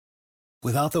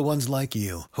Without the ones like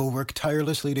you, who work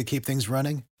tirelessly to keep things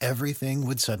running, everything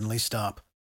would suddenly stop.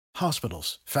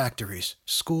 Hospitals, factories,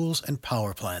 schools, and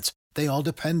power plants, they all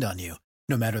depend on you.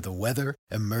 No matter the weather,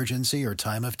 emergency, or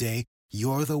time of day,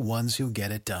 you're the ones who get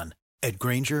it done. At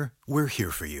Grainger, we're here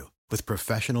for you with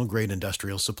professional-grade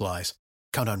industrial supplies.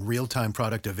 Count on real-time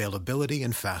product availability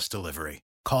and fast delivery.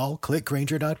 Call, click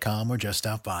Grainger.com, or just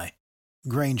stop by.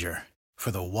 Grainger, for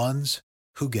the ones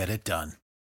who get it done.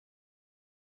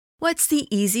 What's the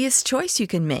easiest choice you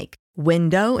can make?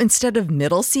 Window instead of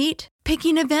middle seat?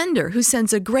 Picking a vendor who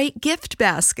sends a great gift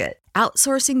basket?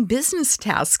 Outsourcing business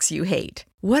tasks you hate?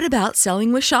 What about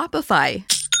selling with Shopify?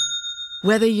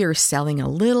 Whether you're selling a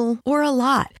little or a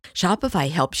lot,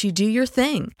 Shopify helps you do your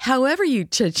thing, however you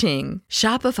cha-ching.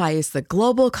 Shopify is the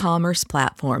global commerce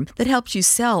platform that helps you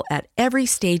sell at every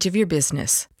stage of your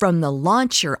business. From the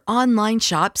launch your online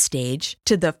shop stage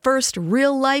to the first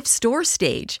real-life store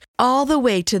stage, all the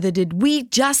way to the did we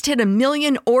just hit 1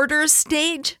 million orders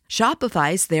stage.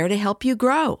 Shopify's there to help you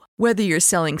grow. Whether you're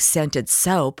selling scented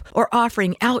soap or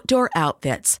offering outdoor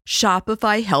outfits,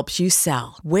 Shopify helps you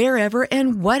sell. Wherever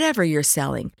and whatever you're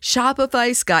selling,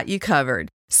 Shopify's got you covered.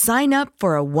 Sign up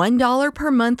for a $1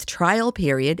 per month trial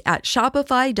period at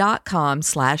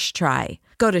shopify.com/try.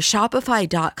 Go to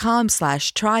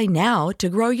shopify.com/try now to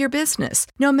grow your business,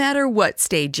 no matter what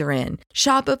stage you're in.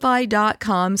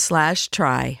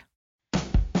 Shopify.com/try.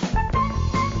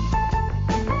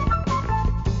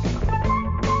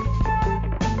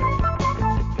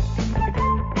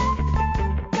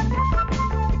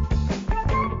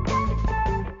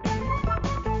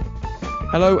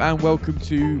 Hello and welcome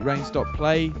to Rain Stop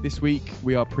Play. This week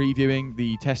we are previewing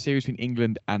the Test series between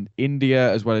England and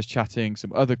India, as well as chatting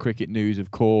some other cricket news,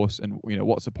 of course. And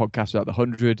what's a podcast without the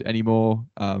 100 anymore?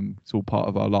 It's all part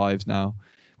of our lives now,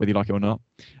 whether you like it or not.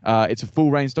 It's a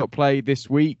full Rain Stop Play this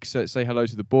week, so let's say hello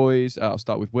to the boys. I'll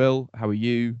start with Will. How are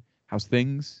you? How's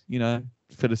things?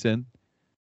 Fill us in.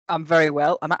 I'm very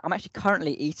well. I'm actually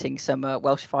currently eating some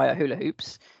Welsh Fire hula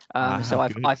hoops. So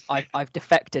I've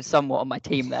defected somewhat on my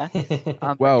team there.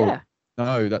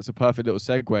 No, that's a perfect little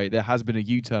segue. There has been a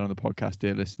U-turn on the podcast,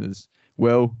 dear listeners.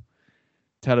 Will,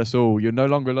 tell us all. You're no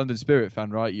longer a London Spirit fan,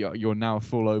 right? You're now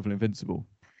full Oval Invincible.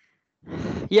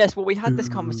 Yes, well, we had this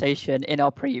conversation in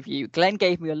our preview. Glenn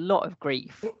gave me a lot of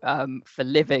grief for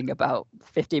living about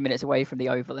 15 minutes away from the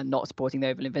Oval and not supporting the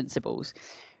Oval Invincibles,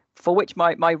 for which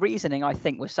my reasoning, I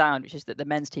think, was sound, which is that the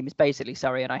men's team is basically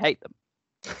Surrey and I hate them.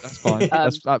 That's fine.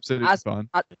 That's absolutely fine.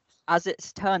 As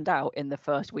it's turned out in the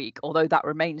first week, although that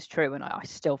remains true, and I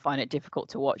still find it difficult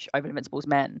to watch Oval Invincibles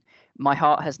men, my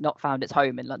heart has not found its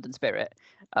home in London Spirit.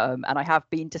 And I have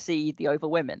been to see the Oval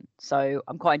women, so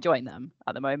I'm quite enjoying them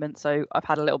at the moment. So I've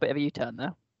had a little bit of a U-turn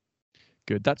there.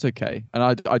 Good, that's okay.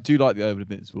 And I do like the Oval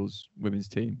Invincibles women's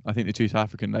team. I think the two South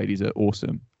African ladies are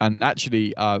awesome. And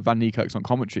actually, Van Niekerk's on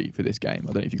commentary for this game.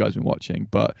 I don't know if you guys have been watching,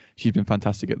 but she's been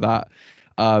fantastic at that.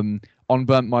 On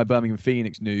my Birmingham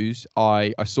Phoenix news,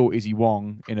 I saw Izzy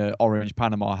Wong in an orange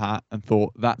Panama hat and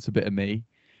thought, that's a bit of me.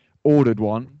 Ordered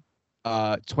one,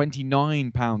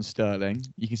 £29 sterling.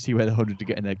 You can see where the 100 are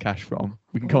getting their cash from.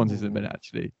 We can come on to this in a minute,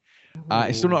 actually.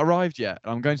 It's still not arrived yet.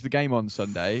 I'm going to the game on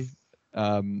Sunday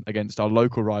against our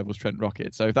local rivals, Trent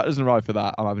Rocket. So if that doesn't arrive for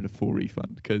that, I'm having a full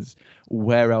refund, because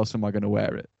where else am I going to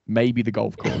wear it? Maybe the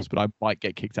golf course, but I might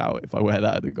get kicked out if I wear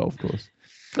that at the golf course.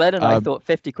 Glenn and I thought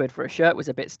 50 quid for a shirt was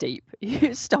a bit steep.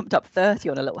 You stumped up 30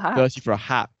 on a little hat. 30 for a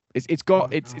hat. It's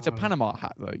a Panama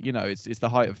hat though. It's the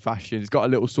height of fashion. It's got a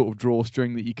little sort of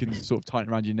drawstring that you can sort of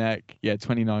tighten around your neck. Yeah,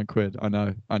 29 quid. I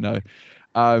know.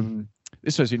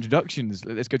 This was introductions.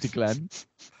 Let's go to Glenn.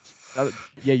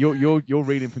 Yeah, you're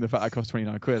reading from the fact I cost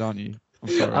 29 quid, aren't you? I'm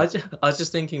sorry. I was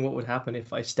just thinking what would happen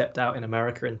if I stepped out in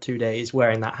America in 2 days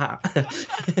wearing that hat.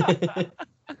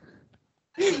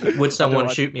 Would someone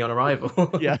shoot me on arrival?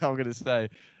 Yeah, I'm going to say,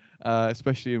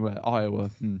 especially in Iowa,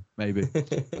 maybe.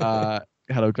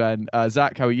 Hello, Glenn.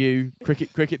 Zach, how are you?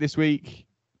 Cricket this week?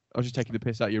 I was just taking the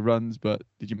piss out of your runs, but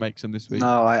did you make some this week?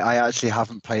 No, I actually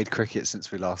haven't played cricket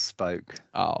since we last spoke.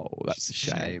 Oh, that's a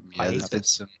shame. Yeah,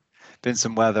 there's been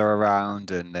some weather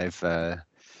around, and they've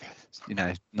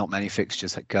not many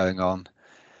fixtures going on.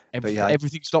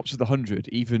 Everything stops at the 100,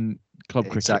 even club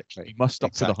cricket. Exactly. You must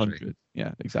stop to the 100.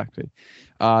 Yeah, exactly.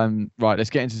 Right, let's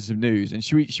get into some news. And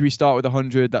should we start with the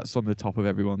 100? That's on the top of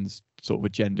everyone's sort of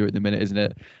agenda at the minute, isn't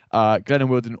it? Glenn and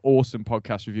Will did an awesome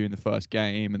podcast reviewing the first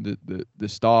game and the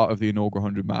start of the inaugural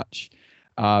 100 match.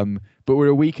 But we're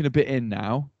a week and a bit in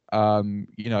now.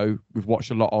 We've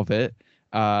watched a lot of it.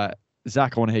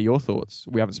 Zach, I want to hear your thoughts.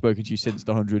 We haven't spoken to you since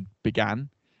the 100 began.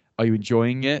 Are you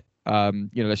enjoying it?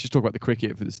 Let's just talk about the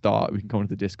cricket for the start. We can come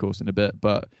into the discourse in a bit,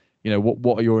 but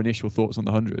What are your initial thoughts on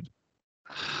the 100?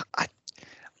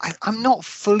 I'm not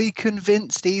fully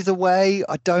convinced either way.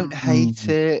 I don't hate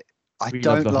it. I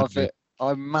don't love it.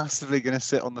 I'm massively going to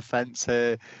sit on the fence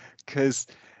here because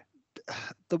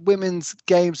the women's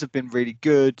games have been really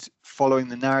good, following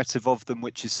the narrative of them,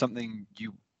 which is something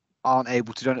you aren't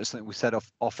able to do. It's something we said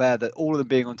off air, that all of them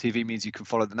being on TV means you can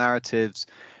follow the narratives.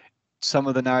 Some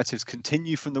of the narratives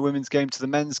continue from the women's game to the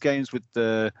men's games with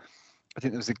I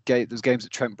think there was games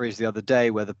at Trent Bridge the other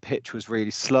day where the pitch was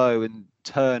really slow and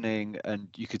turning, and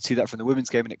you could see that from the women's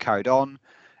game, and it carried on.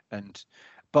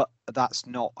 But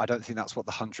I don't think that's what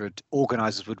the 100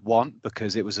 organisers would want,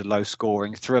 because it was a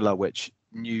low-scoring thriller, which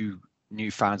new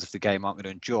fans of the game aren't going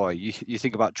to enjoy. You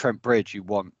think about Trent Bridge, you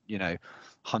want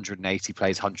 180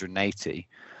 plays 180.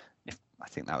 I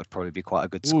think that would probably be quite a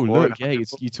good score. Look, yeah,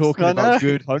 you're talking about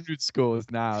good 100 scores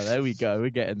now. There we go. We're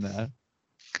getting there.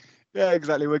 Yeah,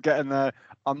 exactly. We're getting there.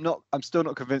 I'm still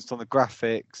not convinced on the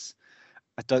graphics.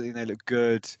 I don't think they look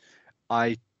good.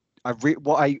 My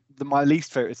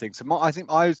least favorite thing. So I think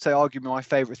I would say arguably my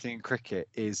favorite thing in cricket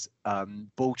is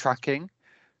ball tracking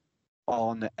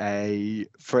for an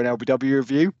LBW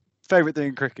review. Favorite thing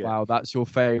in cricket. Wow, that's your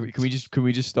favorite. Can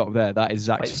we just stop there? That is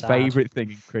Zach's favorite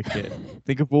thing in cricket.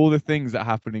 Think of all the things that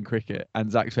happen in cricket,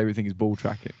 and Zach's favorite thing is ball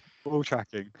tracking. Ball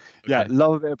tracking. Yeah,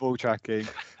 love a bit of ball tracking.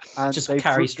 And just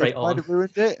carry straight on. Kind of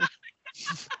ruined it.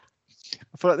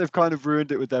 I feel like they've kind of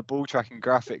ruined it with their ball tracking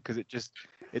graphic, because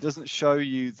it doesn't show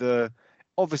you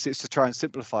obviously it's to try and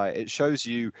simplify it. It shows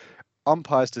you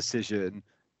umpire's decision,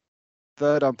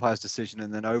 third umpire's decision,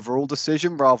 and then overall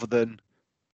decision, rather than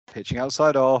pitching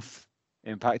outside off,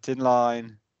 impact in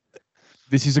line.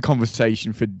 This is a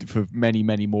conversation for many,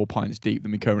 many more pints deep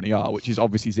than we currently are, which is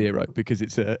obviously zero because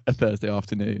it's a Thursday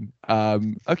afternoon.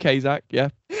 Okay, Zach, yeah.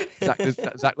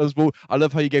 Zach loves ball. I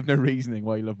love how you gave no reasoning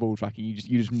why you love ball tracking. You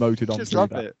just motored on through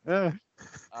that. It. Yeah.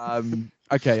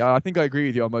 Okay, I think I agree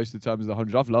with you on most of the terms of the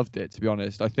 100. I've loved it, to be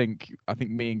honest. I think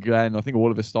me and Glenn, I think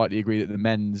all of us slightly agree that the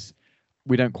men's,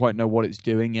 we don't quite know what it's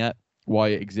doing yet, why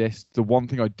it exists. The one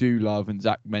thing I do love, and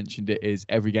Zach mentioned it, is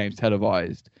every game's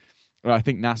televised. And I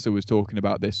think NASA was talking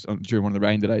about this during one of the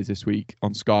rain delays this week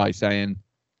on Sky, saying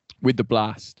with the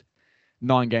blast,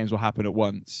 9 games will happen at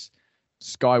once.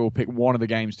 Sky will pick one of the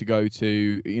games to go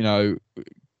to,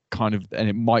 kind of, and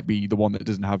it might be the one that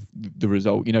doesn't have the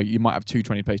result. You might have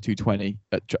 220 plays 220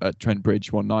 at Trent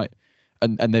Bridge one night,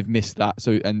 and they've missed that.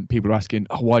 So, and people are asking,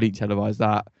 why didn't you televise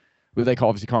that? But they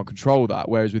obviously can't control that.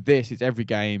 Whereas with this, it's every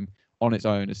game on its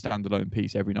own, a standalone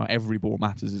piece every night. Every ball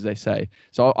matters, as they say.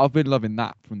 So I've been loving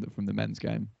that from the men's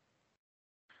game.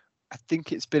 I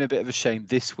think it's been a bit of a shame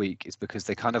this week, is because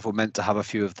they kind of were meant to have a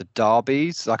few of the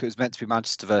derbies. Like, it was meant to be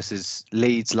Manchester versus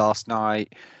Leeds last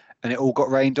night, and it all got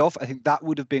rained off. I think that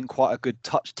would have been quite a good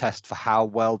touch test for how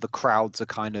well the crowds are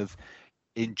kind of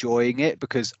enjoying it,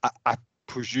 because I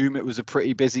presume it was a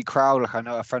pretty busy crowd. Like, I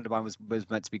know a friend of mine was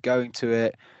meant to be going to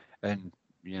it, and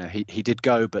he did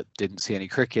go but didn't see any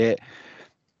cricket.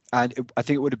 And I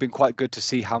think it would have been quite good to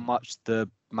see how much the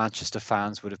Manchester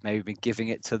fans would have maybe been giving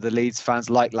it to the Leeds fans,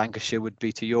 like Lancashire would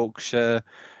be to Yorkshire.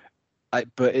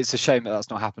 But it's a shame that that's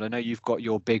not happened. I know you've got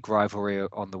your big rivalry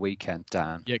on the weekend,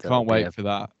 Dan. Yeah, can't wait for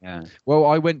that. Yeah. Well,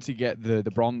 I went to get the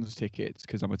bronze tickets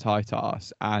because I'm a tight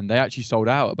ass, and they actually sold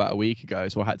out about a week ago,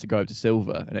 so I had to go up to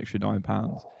silver, an extra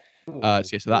 £9. So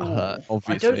that hurt,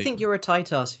 obviously. I don't think you're a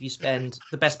tight ass if you spend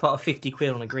the best part of 50 quid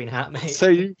on a green hat, mate. So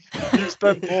you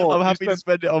spent more. I'm happy to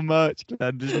spend it on merch,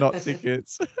 Glenn, just not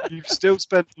tickets. You've still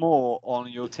spent more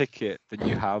on your ticket than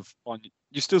you have on.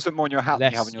 You still spent more on your hat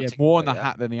than you have on your ticket. More on the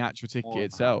hat than the actual ticket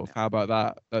itself. How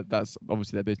about that? That's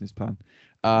obviously their business plan.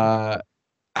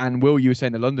 And Will, you were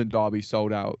saying the London derby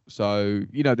sold out. So,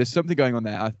 there's something going on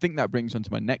there. I think that brings on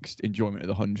to my next enjoyment of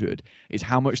the 100, is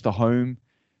how much the home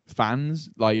fans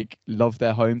love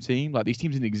their home team. Like, these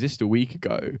teams didn't exist a week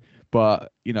ago,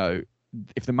 but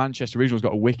if the Manchester Originals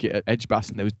got a wicket at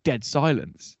Edgbaston, there was dead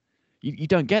silence. You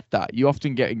don't get that. You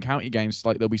often get in county games,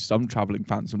 like, there'll be some travelling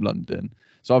fans from London.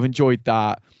 So I've enjoyed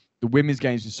that. The women's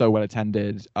games are so well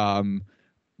attended.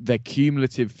 Their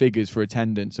cumulative figures for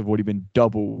attendance have already been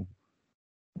double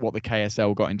what the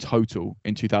KSL got in total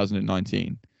in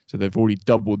 2019. So they've already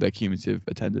doubled their cumulative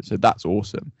attendance. So that's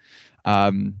awesome.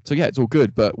 So yeah, it's all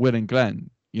good. But Will and Glenn,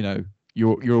 you're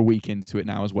a week into it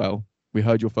now as well. We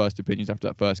heard your first opinions after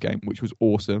that first game, which was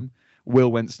awesome.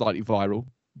 Will went slightly viral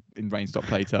in Rain Stop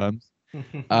Play terms.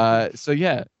 So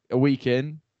yeah, a week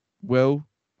in. Will,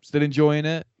 still enjoying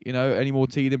it? Any more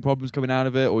teething problems coming out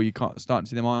of it, or you can't starting to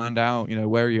see them ironed out?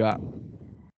 Where are you at?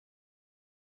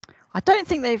 I don't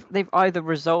think they've either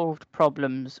resolved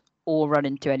problems or run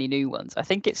into any new ones. I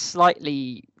think it's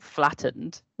slightly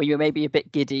flattened when you're maybe a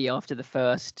bit giddy after the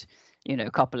first,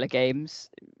 couple of games.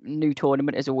 New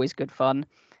tournament is always good fun.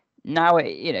 Now,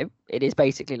 it is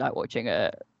basically like watching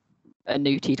a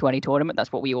new T20 tournament.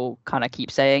 That's what we all kind of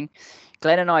keep saying.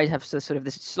 Glenn and I have sort of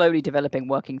this slowly developing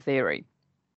working theory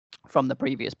from the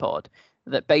previous pod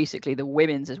that basically the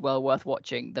women's is well worth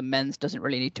watching. The men's doesn't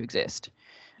really need to exist.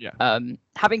 Yeah.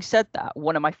 Having said that,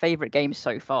 one of my favorite games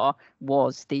so far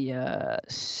was the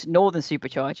Northern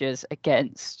Superchargers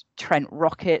against Trent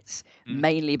Rockets,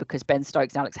 mainly because Ben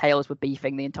Stokes and Alex Hales were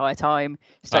beefing the entire time.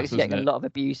 Stokes was getting a lot of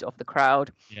abuse off the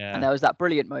crowd. Yeah. And there was that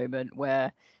brilliant moment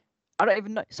where, I don't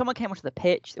even know, someone came onto the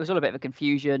pitch. There was all a bit of a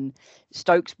confusion.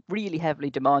 Stokes really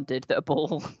heavily demanded that a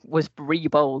ball was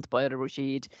re-bowled by Adil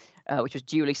Rashid, which was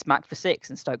duly smacked for 6,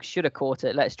 and Stokes should have caught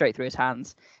it, let it straight through his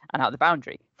hands and out the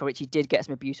boundary, for which he did get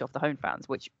some abuse off the home fans,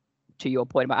 which, to your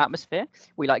point about atmosphere,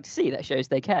 we like to see. That shows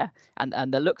they care.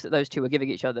 And the looks that those two were giving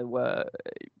each other were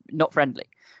not friendly.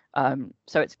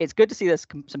 So it's good to see there's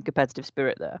some competitive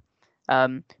spirit there.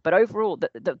 But overall,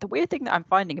 the weird thing that I'm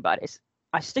finding about it is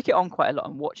I stick it on quite a lot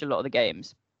and watch a lot of the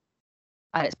games,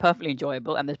 and it's perfectly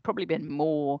enjoyable. And there's probably been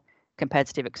more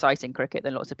competitive, exciting cricket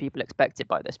than lots of people expected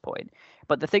by this point.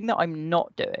 But the thing that I'm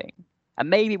not doing, and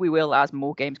maybe we will as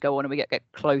more games go on and we get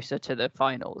closer to the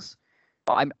finals,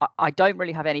 but I don't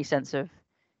really have any sense of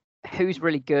who's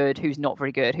really good, who's not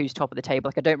very good, who's top of the table.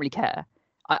 Like, I don't really care.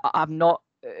 I'm not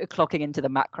clocking into the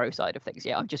macro side of things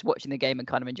yet. I'm just watching the game and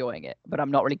kind of enjoying it, but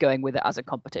I'm not really going with it as a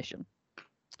competition.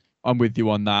 I'm with you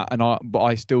on that, but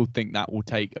I still think that will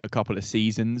take a couple of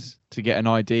seasons to get an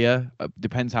idea.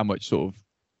 Depends how much sort of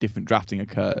different drafting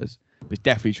occurs. It's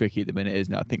definitely tricky at the minute,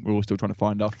 isn't it? I think we're all still trying to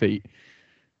find our feet.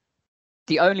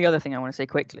 The only other thing I want to say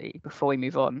quickly before we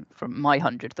move on from my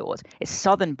 100 thoughts is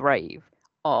Southern Brave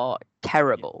are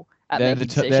terrible at making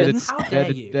decisions.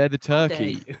 They're the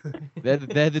turkey.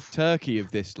 they're the turkey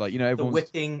of this. Like, everyone's the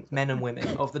whipping men and women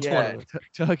of the tournament.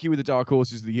 Turkey with the dark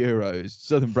horses of the Euros.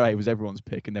 Southern Brave was everyone's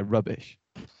pick, and they're rubbish.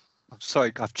 I'm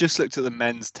sorry, I've just looked at the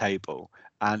men's table,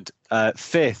 and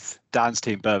 5th, Dan's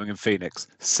team, Birmingham Phoenix.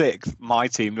 6th, my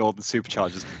team, Northern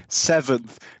Superchargers.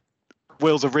 7th,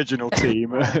 Will's original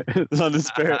team, London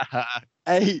Spirit.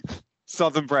 8th,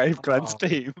 Southern Brave, Glenn's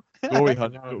team. Glory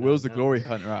hunter. Will's the glory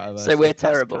hunter out of us. So we're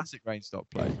terrible. Classic rain stop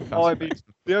play. I mean,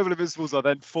 the Oval Invincibles are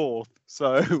then 4th,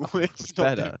 so we're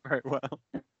not doing very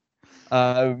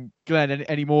well. Glenn,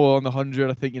 any more on the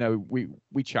 100? I think,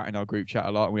 we chat in our group chat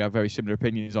a lot, and we have very similar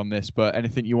opinions on this, but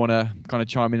anything you want to kind of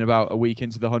chime in about a week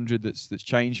into the 100 that's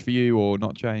changed for you or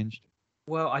not changed?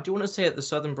 Well, I do want to say that the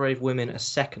Southern Brave women are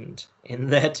 2nd in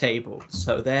their table,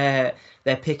 so they're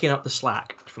picking up the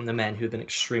slack from the men who've been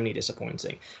extremely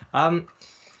disappointing.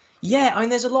 Yeah, I mean,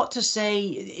 there's a lot to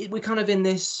say. We're kind of in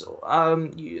this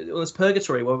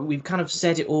purgatory where we've kind of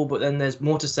said it all, but then there's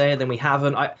more to say, and then we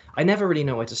haven't. I never really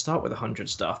know where to start with 100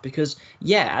 stuff because,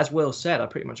 yeah, as Will said, I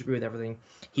pretty much agree with everything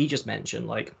he just mentioned.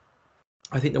 Like,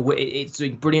 I think it's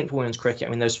doing brilliant for women's cricket. I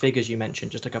mean, those figures you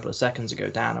mentioned just a couple of seconds ago,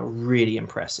 Dan, are really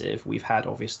impressive. We've had,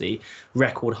 obviously,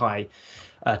 record high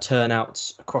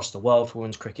turnouts across the world for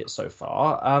women's cricket so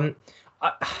far.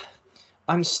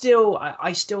 I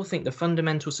still think the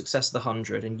fundamental success of the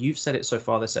 100, and you've said it so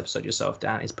far this episode yourself,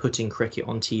 Dan, is putting cricket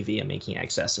on TV and making it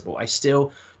accessible. I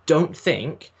still don't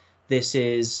think this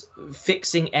is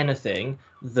fixing anything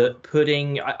that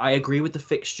I agree with the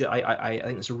fixture. I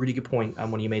think that's a really good point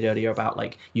one you made earlier about,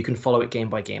 like, you can follow it game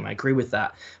by game. I agree with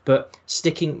that. But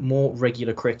sticking more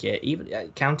regular cricket,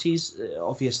 even counties,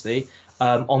 obviously,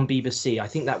 on BBC, I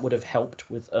think that would have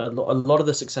helped with a lot of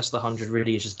the success of the 100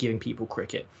 really is just giving people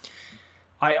cricket.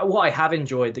 What I have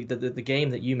enjoyed, the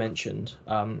game that you mentioned,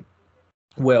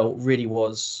 Will, really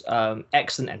was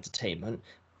excellent entertainment.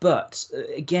 But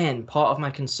again, part of my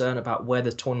concern about where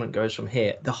the tournament goes from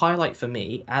here, the highlight for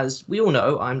me, as we all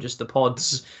know, I'm just the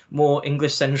pod's more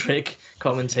English-centric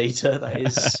commentator. That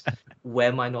is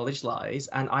where my knowledge lies.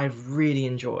 And I've really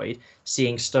enjoyed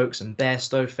seeing Stokes and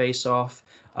Bairstow face off,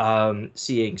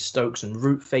 seeing Stokes and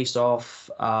Root face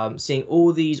off, seeing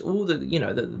all the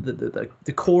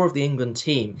core of the England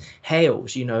team.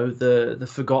 Hales, the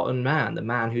forgotten man, the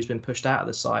man who's been pushed out of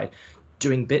the side,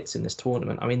 doing bits in this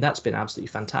tournament. I mean, that's been absolutely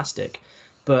fantastic.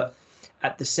 But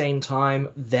at the same time,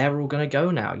 they're all going to go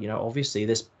now. Obviously,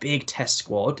 this big test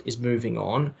squad is moving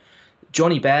on.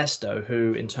 Johnny Bairstow,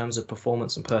 who in terms of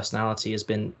performance and personality has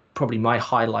been probably my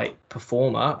highlight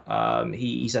performer.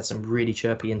 He's had some really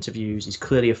chirpy interviews. He's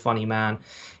clearly a funny man.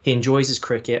 He enjoys his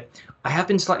cricket. I have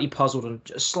been slightly puzzled, on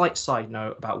a slight side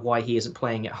note, about why he isn't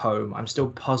playing at home. I'm still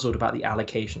puzzled about the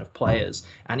allocation of players,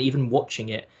 and even watching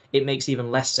it, it makes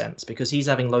even less sense because he's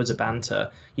having loads of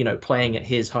banter, playing at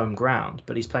his home ground,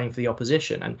 but he's playing for the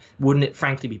opposition. And wouldn't it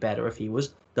frankly be better if he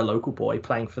was the local boy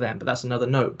playing for them? But that's another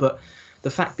note. But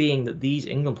the fact being that these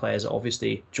England players are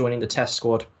obviously joining the Test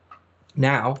squad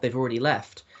now, they've already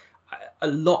left. A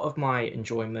lot of my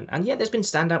enjoyment, and yeah, there's been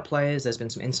standout players, there's been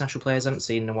some international players I haven't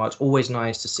seen in a while. It's always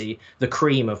nice to see the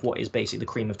cream of what is basically the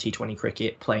cream of T20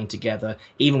 cricket playing together.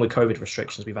 Even with COVID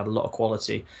restrictions, we've had a lot of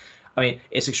quality. I mean,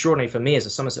 it's extraordinary for me as a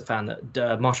Somerset fan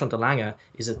that Marchand de Lange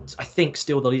is, I think,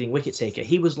 still the leading wicket taker.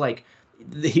 He was like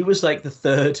the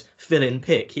third fill-in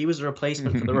pick. He was a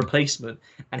replacement for the replacement,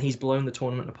 and he's blown the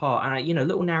tournament apart. And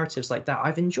little narratives like that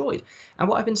I've enjoyed. And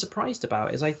what I've been surprised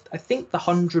about is I think the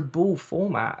 100-ball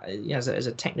format, as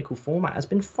a technical format, has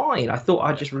been fine. I thought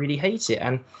I'd just really hate it,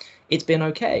 and it's been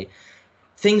okay.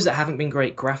 Things that haven't been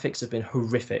great, graphics have been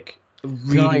horrific.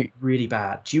 Really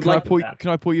bad. Do you like that?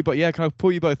 Can I pull you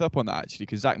both up on that, actually?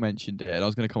 Because Zach mentioned it, and I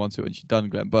was going to come on to it when she's done,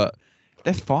 Glenn, but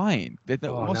they're fine. They're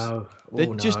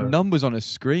just numbers on a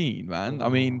screen, man. I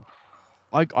mean,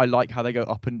 I like how they go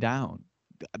up and down.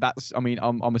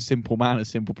 I'm a simple man of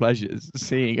simple pleasures.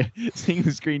 Seeing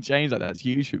the screen change like that's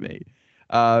huge for me.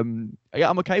 I'm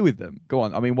okay with them. Go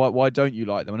on. I mean, why don't you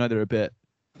like them? I know they're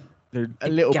a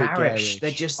little bit garish.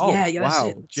 They're just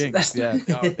wow, jinx. Yeah,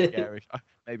 they are a bit garish.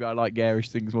 Maybe I like garish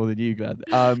things more than you, Glenn.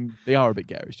 They are a bit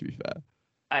garish, to be fair.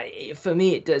 For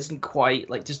me, it doesn't quite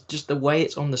just the way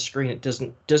it's on the screen. It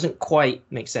doesn't quite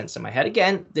make sense in my head.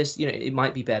 Again, this it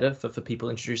might be better for people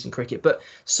introducing cricket, but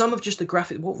some of just the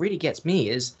graphic. What really gets me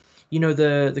is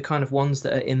the kind of ones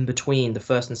that are in between the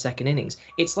first and second innings.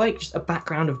 It's like just a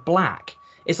background of black.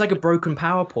 It's like a broken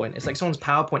PowerPoint. It's like someone's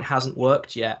PowerPoint hasn't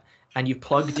worked yet, and you've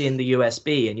plugged in the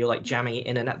USB and you're like jamming it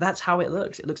in and out. That's how it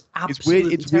looks. It looks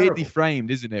absolutely It's weirdly framed,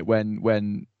 isn't it,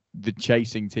 when the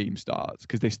chasing team starts,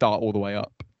 because they start all the way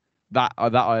up. That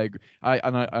I agree.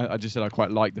 I just said I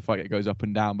quite like the fact it goes up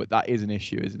and down, but that is an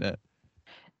issue, isn't it?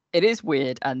 It is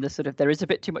weird, and there is a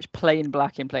bit too much plain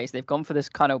black in place. They've gone for this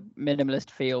kind of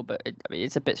minimalist feel, but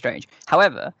it's a bit strange.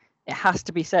 However, it has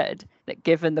to be said that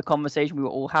given the conversation we were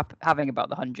all having about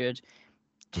the 100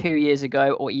 2 years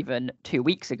ago, or even 2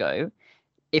 weeks ago,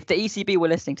 if the ECB were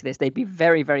listening to this, they'd be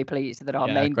very, very pleased that our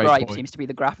main gripe seems to be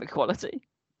the graphic quality.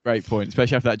 Great point,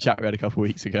 especially after that chat we had a couple of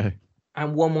weeks ago.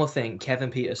 And one more thing, Kevin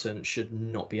Peterson should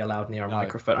not be allowed near a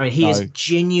microphone. I mean, he is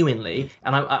genuinely,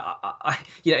 and I'm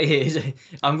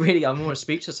almost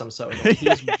speechless. I'm so annoyed.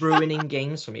 He's ruining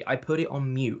games for me. I put it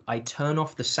on mute. I turn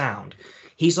off the sound.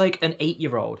 He's like an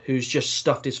 8-year-old who's just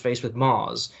stuffed his face with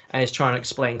Mars and is trying to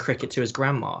explain cricket to his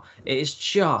grandma. It is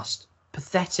just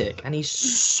pathetic, and he's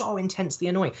so intensely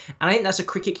annoying. And I think that's a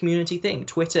cricket community thing.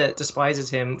 Twitter despises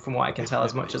him, from what I can tell,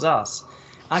 as much as us.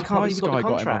 I can't believe he got the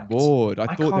contract. Got him on board.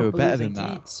 I thought they were better than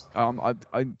that. I'm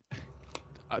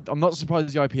not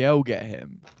surprised the IPL get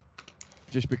him,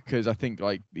 just because I think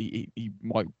like he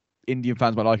might. Indian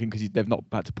fans might like him because they've not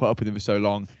had to put up with him for so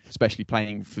long, especially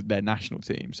playing for their national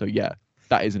team. So yeah,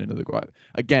 that isn't another gripe.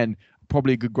 Again,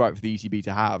 probably a good gripe for the ECB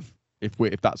to have if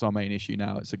that's our main issue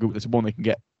now. It's one they can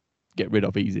get rid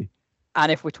of easy.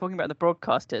 And if we're talking about the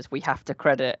broadcasters, we have to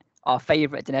credit our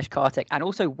favourite Dinesh Karthik, and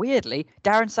also weirdly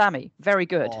Darren Sammy. Very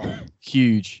good. Oh,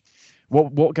 huge.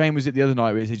 What game was it the other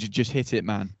night where he just hit it,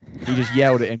 man? He just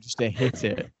yelled at him just to hit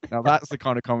it. Now that's the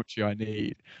kind of commentary I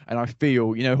need. And I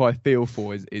feel, who I feel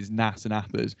for is Nas and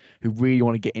Appers, who really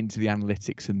want to get into the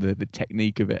analytics and the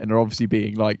technique of it, and are obviously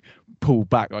being like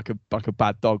pulled back like a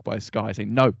bad dog by Sky,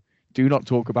 saying no, do not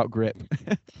talk about grip.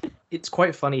 It's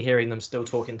quite funny hearing them still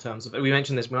talk in terms of, we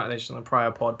mentioned this on a prior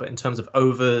pod, but in terms of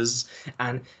overs,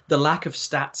 and the lack of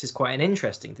stats is quite an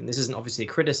interesting thing. This isn't obviously a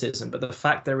criticism, but the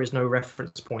fact there is no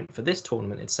reference point for this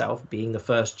tournament itself, being the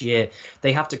first year,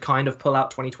 they have to kind of pull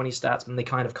out 2020 stats, and they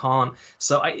kind of can't.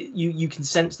 So you can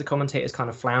sense the commentators kind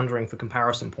of floundering for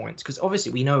comparison points, because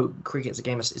obviously we know cricket's a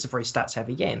game, it's a very stats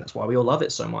heavy game. That's why we all love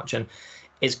it so much. And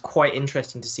it's quite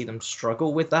interesting to see them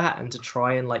struggle with that and to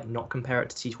try and like not compare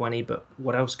it to T20, but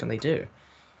what else can they do?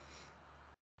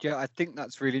 Yeah, I think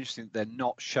that's really interesting. They're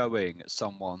not showing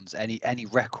someone's any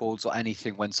records or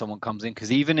anything when someone comes in,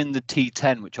 because even in the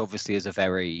T10, which obviously is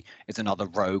another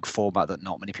rogue format that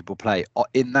not many people play,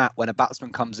 in that when a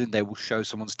batsman comes in, they will show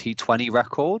someone's T20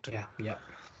 record. Yeah.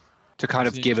 To kind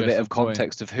of give a bit of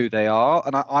context of who they are.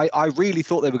 And I really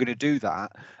thought they were going to do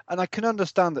that. And I can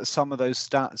understand that some of those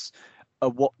stats are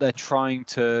what they're trying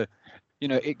to you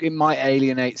know, it might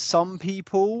alienate some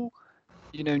people.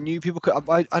 You know, new people could.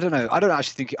 I don't know. I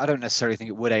don't necessarily think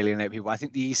it would alienate people. I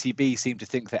think the ECB seem to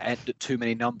think that too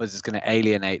many numbers is going to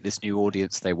alienate this new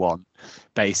audience they want,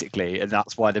 basically, and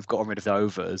that's why they've gotten rid of the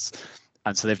overs,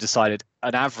 and so they've decided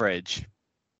an average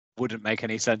wouldn't make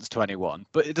any sense to anyone.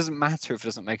 But it doesn't matter if it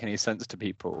doesn't make any sense to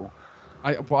people.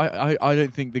 I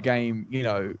don't think the game, you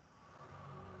know,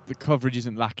 the coverage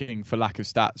isn't lacking for lack of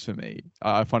stats for me.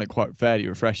 I find it quite fairly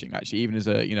refreshing, actually, even as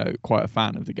a, you know, quite a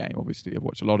fan of the game. Obviously, I've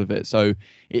watched a lot of it, so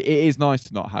it is nice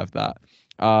to not have that.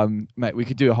 Mate, we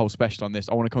could do a whole special on this.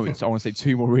 I want to say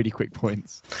two more really quick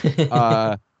points.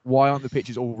 Why aren't the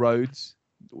pitches all roads?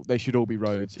 They should all be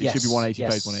roads. It should be 180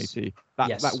 phase 180.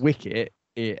 That wicket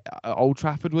at Old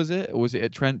Trafford, was it, or was it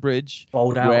at Trent Bridge?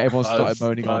 Where everyone started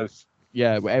moaning on.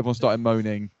 Yeah, where everyone started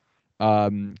moaning.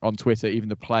 On Twitter, even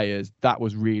the players, that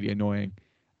was really annoying.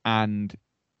 And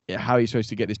how are you supposed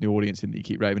to get this new audience in that you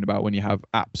keep raving about when you have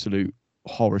absolute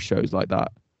horror shows like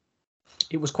that?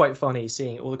 It was quite funny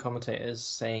seeing all the commentators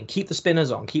saying, keep the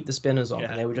spinners on, yeah.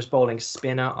 And they were just bowling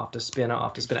spinner after spinner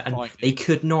after spinner, and they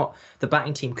could not, the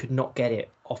batting team could not get it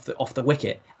off the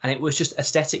wicket, and it was just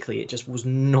aesthetically, it just was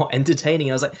not entertaining.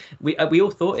 I was like, we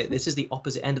all thought this is the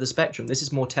opposite end of the spectrum. This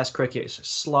is more Test cricket. It's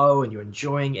slow and you're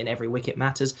enjoying it, and every wicket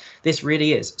matters. This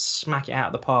really is smack it out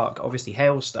of the park, obviously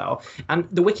Hale style. And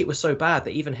the wicket was so bad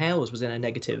that even Hales was in a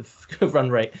negative run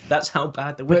rate. That's how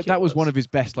bad the wicket was. That was one of his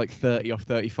best, like 30 off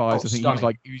 35s. I think stunning. He was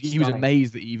like, he was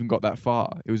amazed that he even got that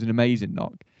far. It was an amazing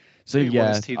knock. So he won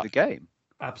his team the game.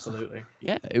 Absolutely.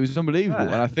 Yeah, it was unbelievable.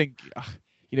 And I think,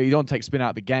 you know, you don't take spin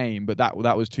out the game, but that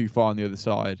was too far on the other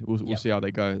side. We'll see how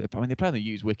they go. I mean, they play on the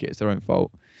used wicket. It's their own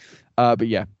fault. But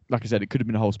yeah, like I said, it could have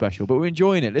been a whole special. But we're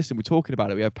enjoying it. Listen, we're talking about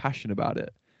it. We have passion about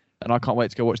it. And I can't wait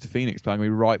to go watch the Phoenix play. I'm going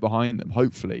to be right behind them.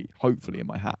 Hopefully in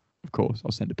my hat. Of course,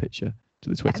 I'll send a picture to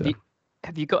the Twitter.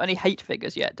 Have you got any hate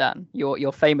figures yet, Dan?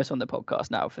 You're famous on the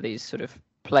podcast now for these sort of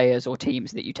players or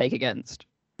teams that you take against.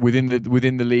 Within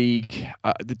the league,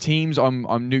 the teams,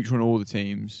 I'm neutral on all the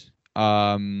teams.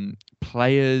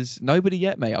 Players, nobody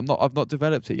yet, mate. I've not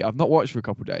developed it yet. I've not watched for a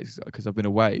couple of days because I've been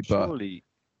away. But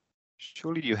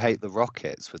surely you hate the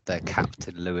Rockets with their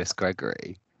captain Lewis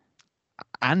Gregory,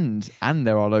 and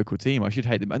they're our local team. I should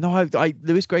hate them. No,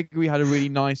 Lewis Gregory had a really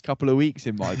nice couple of weeks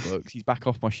in my books. He's back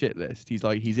off my shit list. He's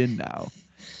in now.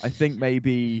 I think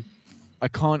maybe I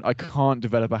can't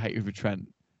develop a hate for Trent.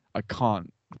 I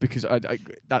can't, because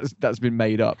that's been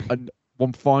made up. And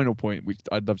one final point which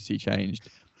I'd love to see changed.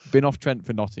 Been off Trent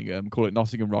for Nottingham, call it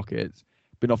Nottingham Rockets.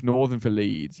 Been off Northern for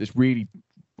Leeds. It's really,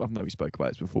 I know we spoke about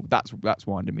this before, but that's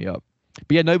winding me up.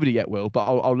 But yeah, nobody yet will, but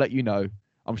I'll let you know.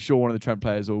 I'm sure one of the Trent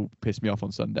players will piss me off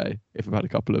on Sunday if I've had a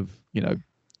couple of, you know,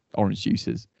 orange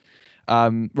juices.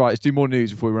 Right, let's do more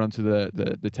news before we run on to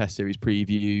the Test Series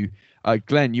preview.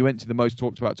 Glenn, you went to the most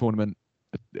talked about tournament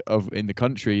in the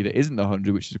country that isn't the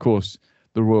 100, which is of course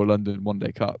the Royal London One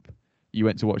Day Cup. You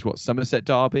went to watch Somerset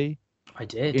Derby? I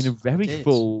did. In a very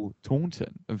full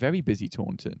Taunton, a very busy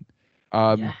Taunton.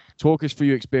 Talk us through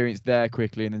your experience there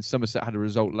quickly, and then Somerset had a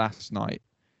result last night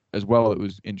as well that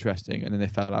was interesting, and then they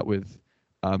fell out with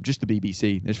just the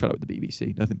BBC. They just fell out with the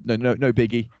BBC. Nothing, no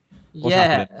biggie. What's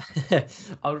happening?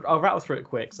 I'll rattle through it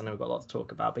quick because I know we've got a lot to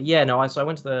talk about. But yeah, I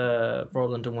went to the Royal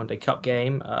London One Day Cup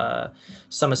game,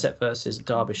 Somerset versus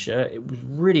Derbyshire. It was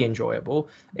really enjoyable.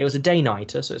 It was a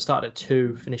day-nighter, so it started at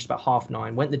 2, finished about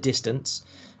 9:30, went the distance.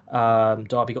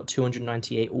 Derby got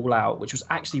 298 all out, which was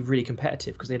actually really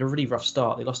competitive because they had a really rough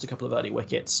start. They lost a couple of early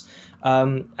wickets.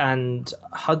 And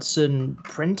Hudson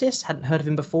Prentice, hadn't heard of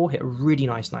him before, hit a really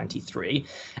nice 93.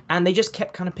 And they just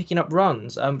kept kind of picking up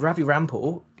runs. Ravi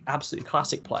Rampal, absolutely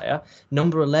classic player,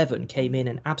 number 11, came in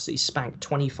and absolutely spanked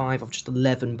 25 of just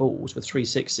 11 balls with 3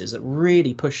 sixes. That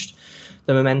really pushed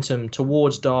the momentum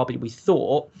towards Derby, we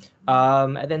thought.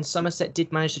 And then Somerset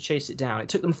did manage to chase it down. It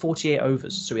took them 48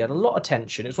 overs, so we had a lot of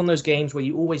tension. It was one of those games where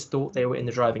you always thought they were in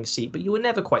the driving seat, but you were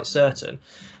never quite certain.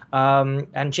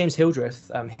 And James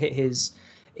Hildreth hit his...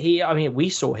 we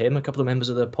saw him, a couple of members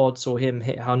of the pod saw him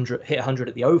hit 100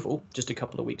 at the Oval just a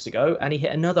couple of weeks ago, and he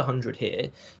hit another 100 here.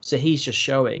 So he's just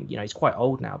showing, he's quite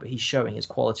old now, but he's showing his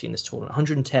quality in this tournament.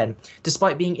 110,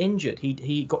 despite being injured.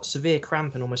 He got severe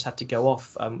cramp and almost had to go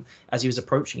off as he was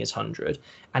approaching his 100,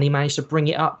 and he managed to bring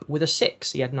it up with a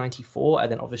 6. He had 94,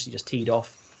 and then obviously just teed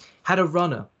off. Had a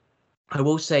runner. I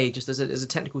will say, just as a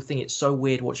technical thing, it's so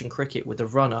weird watching cricket with a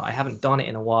runner. I haven't done it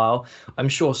in a while. I'm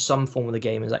sure some form of the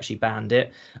game has actually banned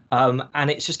it. And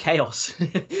it's just chaos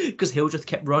because Hill just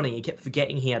kept running. He kept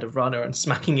forgetting he had a runner and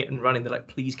smacking it and running. They're like,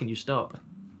 please, can you stop?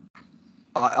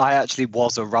 I actually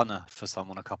was a runner for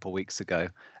someone a couple of weeks ago,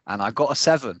 and I got a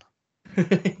 7.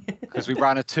 because we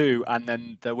ran a 2 and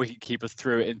then the wicketkeeper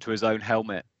threw it into his own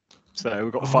helmet. So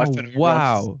we got 5 penalty runs.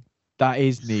 Wow, that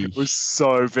is niche. It was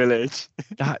so village.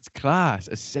 That's class.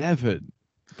 A 7.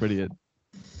 Brilliant.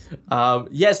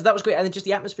 Yeah, so that was great, and then just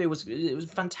the atmosphere was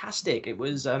fantastic. It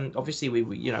was obviously we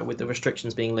with the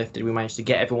restrictions being lifted, we managed to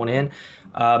get everyone in.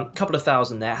 A couple of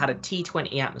thousand there, had a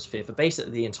T20 atmosphere for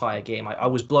basically the entire game. I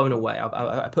was blown away.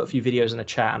 I put a few videos in the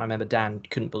chat, and I remember Dan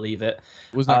couldn't believe it.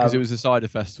 Wasn't that because it was a cider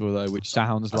festival though, which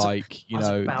sounds like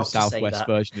the southwest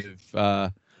version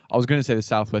of. I was going to say the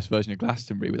southwest version of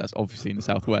Glastonbury, but that's obviously in the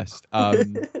southwest. I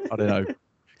don't know.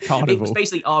 Carnival. It was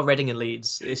basically our Reading and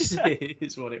Leeds is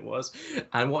what it was.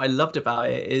 And what I loved about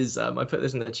it is, I put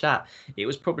this in the chat, it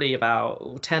was probably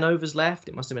about 10 overs left.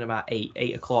 It must have been about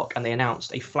 8 o'clock. And they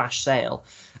announced a flash sale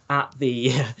at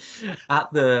the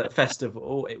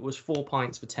festival. It was 4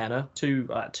 pints for tenner,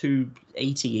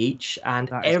 2.80 each.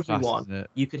 And everyone, class,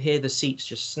 you could hear the seats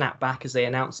just snap back as they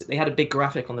announced it. They had a big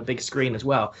graphic on the big screen as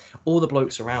well. All the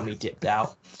blokes around me dipped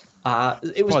out.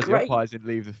 It was great. The umpires didn't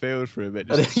leave the field for a bit.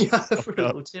 For a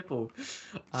little tipple.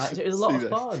 It was a lot of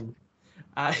fun.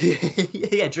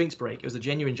 Yeah, drinks break. It was a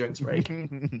genuine drinks break.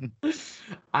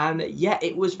 And yeah,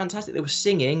 it was fantastic. They were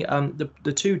singing.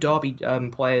 The 2 Derby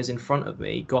players in front of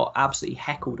me got absolutely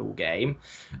heckled all game.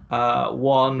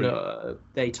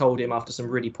 They told him after some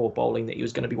really poor bowling that he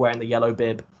was going to be wearing the yellow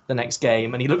bib the next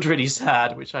game, and he looked really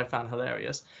sad, which I found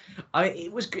hilarious.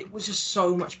 It was just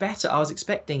so much better. I was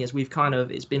expecting, as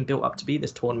it's been built up to be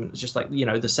this tournament, it's just like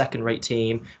the second-rate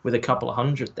team with a couple of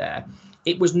hundred there.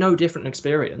 It was no different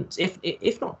experience,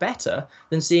 if not better,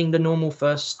 than seeing the normal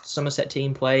first Somerset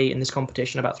team play in this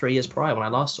competition about 3 years prior when I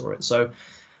last saw it. So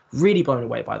really blown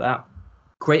away by that.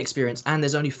 Great experience. And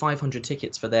there's only 500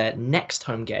 tickets for their next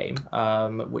home game,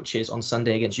 which is on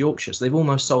Sunday against Yorkshire. So they've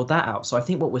almost sold that out. So I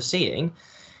think what we're seeing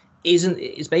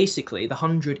is basically the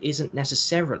 100 isn't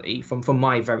necessarily, from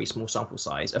my very small sample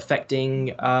size,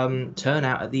 affecting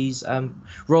turnout at these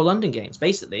Royal London games.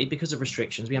 Basically, because of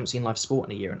restrictions, we haven't seen live sport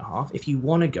in a year and a half. If you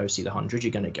want to go see the 100, you're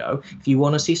going to go. If you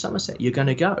want to see Somerset, you're going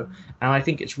to go. And I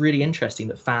think it's really interesting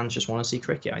that fans just want to see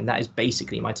cricket. I mean, that is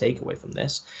basically my takeaway from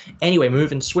this. Anyway,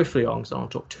 moving swiftly on, because I don't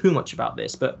want to talk too much about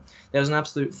this, but there was an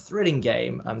absolute thrilling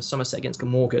game, Somerset against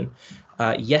Glamorgan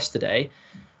yesterday.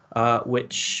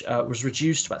 Which was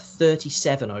reduced to about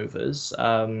 37 overs.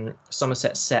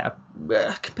 Somerset set a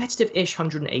competitive-ish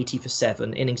 180 for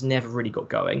 7. Innings never really got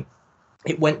going.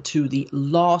 It went to the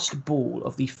last ball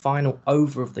of the final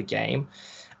over of the game.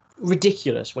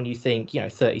 Ridiculous when you think,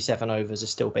 37 overs is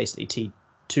still basically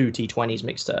two T20s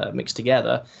mixed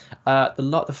together.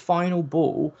 The final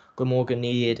ball, Glamorgan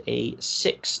needed a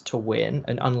 6 to win,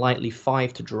 an unlikely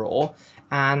 5 to draw.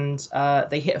 And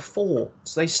they hit a 4,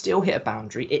 so they still hit a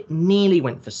boundary. It nearly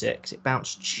went for 6. It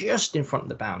bounced just in front of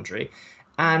the boundary.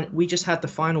 And we just had the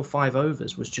final 5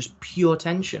 overs was just pure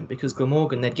tension because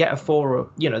Glamorgan, they'd get a 4, or,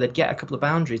 they'd get a couple of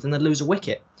boundaries and they'd lose a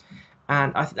wicket.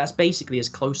 And I think that's basically as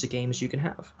close a game as you can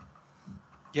have.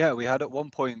 Yeah, we had at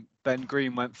one point, Ben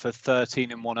Green went for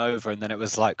 13 in 1 over, and then it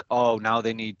was like, oh, now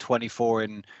they need 24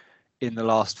 in the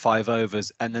last 5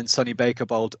 overs, and then Sonny Baker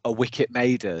bowled a wicket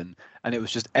maiden, and it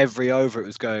was just every over it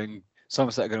was going,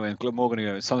 Somerset are going to win, Glamorgan are going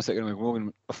to win, Somerset are going to win,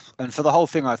 Glamorgan. And for the whole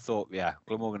thing, I thought, yeah,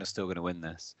 Glamorgan are still going to win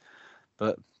this.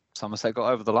 But Somerset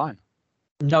got over the line.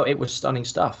 No, it was stunning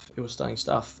stuff.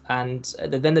 And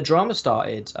then the drama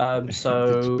started. So it's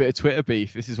a bit of Twitter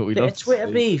beef. This is what we love. Twitter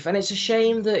beef, and it's a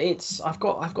shame that I've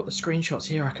got the screenshots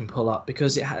here I can pull up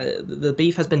because the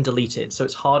beef has been deleted, so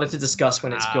it's harder to discuss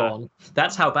when it's gone.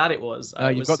 That's how bad it was.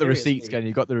 You've got the receipts, Ken.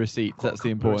 You've got the receipts. That's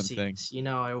the important thing.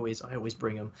 I always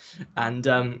bring them.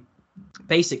 And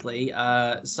basically,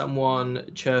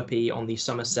 someone chirpy on the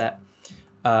Somerset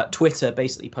Twitter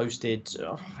basically posted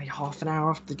half an hour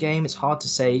after the game. It's hard to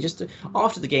say. Just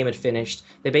after the game had finished,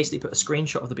 they basically put a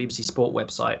screenshot of the BBC Sport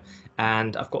website,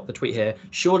 and I've got the tweet here.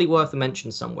 Surely worth a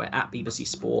mention somewhere at BBC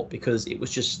Sport because it was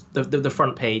just the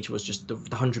front page was just the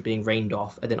 100 being rained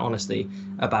off, and then honestly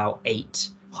about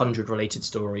 800 related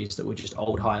stories that were just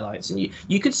old highlights, and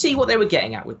you could see what they were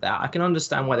getting at with that. I can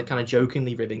understand why they're kind of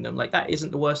jokingly ribbing them. Like, that isn't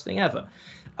the worst thing ever.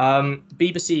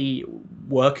 BBC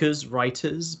workers,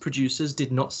 writers, producers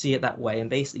did not see it that way and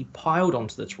basically piled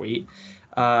onto the tweet.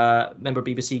 Member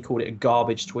BBC called it a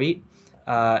garbage tweet.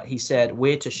 He said,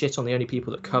 "We're to shit on the only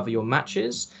people that cover your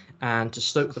matches and to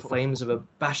stoke the flames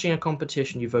of bashing a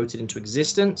competition you voted into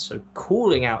existence." So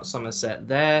calling out Somerset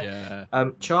there. Yeah.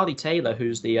 Charlie Taylor,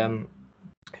 who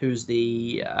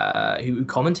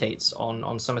commentates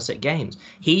on Somerset games,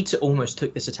 he almost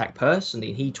took this attack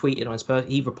personally. He tweeted on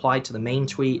he replied to the main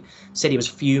tweet, said he was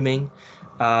fuming,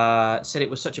 said it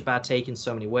was such a bad take in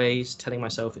so many ways, telling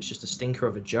myself it's just a stinker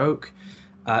of a joke.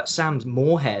 Sam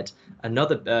Moorhead,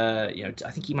 another,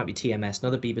 I think he might be TMS,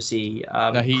 another BBC.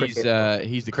 No,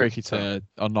 he's the cricketer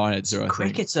online editor.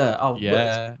 Cricketer. Oh,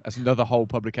 yeah, that's another whole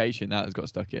publication that has got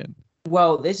stuck in.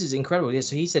 Well, this is incredible. Yeah,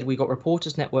 so he said we got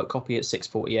Reporters Network copy at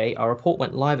 6:48. Our report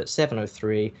went live at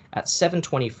 7:03. At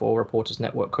 7:24, Reporters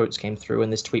Network quotes came through,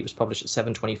 and this tweet was published at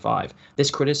 7:25.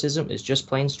 This criticism is just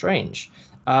plain strange.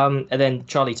 And then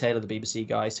Charlie Taylor, the BBC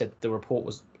guy, said the report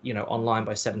was, online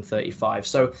by 7:35.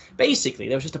 So basically,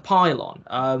 there was just a pile-on.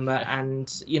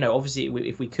 And obviously,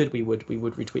 if we could, we would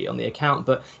retweet on the account.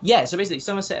 But yeah, so basically,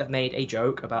 Somerset have made a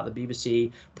joke about the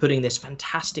BBC putting this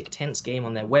fantastic tense game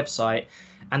on their website.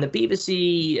 And the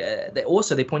BBC,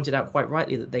 they pointed out quite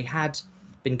rightly that they had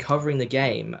been covering the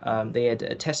game. They had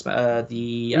a test.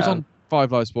 It was on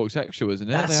 5 Live Sports Extra, wasn't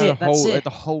it? They had the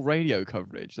whole radio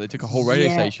coverage. They took a whole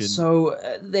radio station. So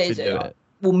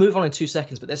we'll move on in 2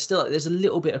 seconds, but there's a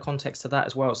little bit of context to that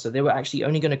as well. So they were actually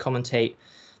only going to commentate.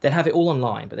 They'd have it all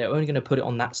online, but they're only going to put it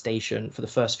on that station for the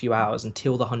first few hours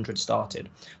until the 100 started.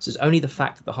 So it's only the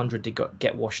fact that the 100 did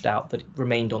get washed out that it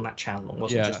remained on that channel and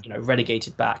wasn't just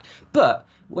relegated back. But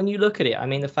when you look at it, I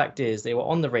mean, the fact is they were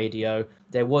on the radio.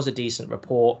 There was a decent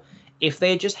report. If they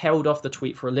had just held off the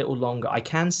tweet for a little longer, I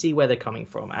can see where they're coming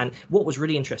from. And what was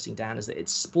really interesting, Dan, is that it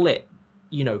split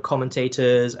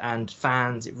commentators and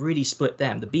fans. It really split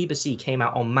them. The BBC came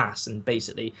out en masse and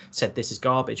basically said this is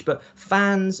garbage. But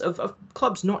fans of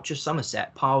clubs, not just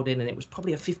Somerset, piled in, and it was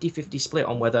probably a 50-50 split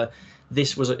on whether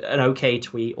this was an okay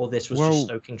tweet or this was just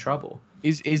stoking trouble.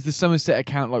 Is the Somerset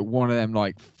account like one of them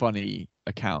like funny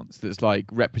accounts that's like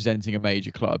representing a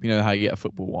major club? You know how you get a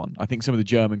football one? I think some of the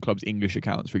German clubs' English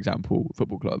accounts, for example,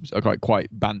 football clubs, are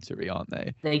quite bantery, aren't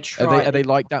they? They try. Are they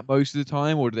like that most of the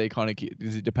time, or do they kind of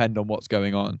does it depend on what's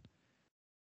going on?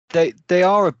 They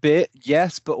are a bit,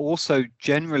 yes, but also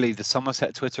generally the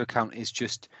Somerset Twitter account is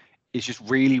just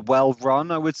really well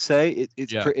run. I would say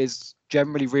it's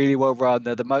generally really well run.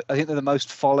 I think they're the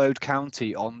most followed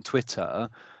county on Twitter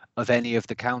of any of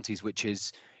the counties, which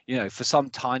is, for some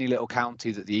tiny little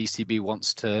county that the ECB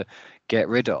wants to get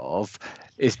rid of,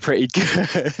 is pretty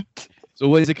good. It's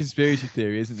always a conspiracy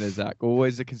theory, isn't there, Zach?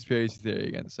 Always a conspiracy theory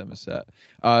against Somerset.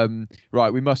 Right,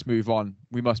 we must move on.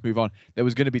 There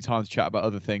was going to be time to chat about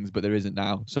other things, but there isn't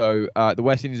now. So the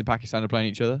West Indies and Pakistan are playing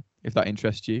each other, if that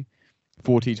interests you.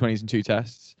 4 T20s and 2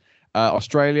 tests.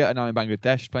 Australia are now in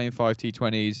Bangladesh playing 5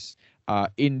 T20s.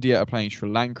 India are playing Sri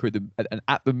Lanka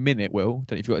at the minute, Will,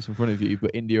 don't know if you've got this in front of you,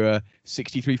 but India are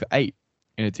 63 for 8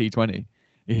 in a T20.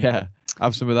 Yeah,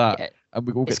 have some of that. Yeah. And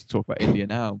we all get to talk about India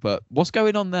now. But what's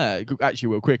going on there? Actually,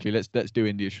 Will, quickly, let's do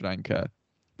India, Sri Lanka.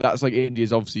 That's like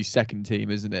India's obviously second team,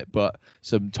 isn't it? But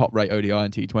some top-rate ODI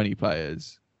and T20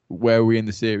 players. Where are we in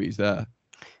the series there?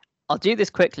 I'll do this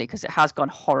quickly because it has gone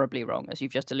horribly wrong, as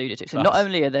you've just alluded to. So not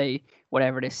only are they,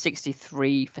 whatever it is,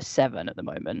 63 for 7 at the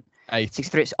moment. 8.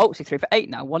 63 for 8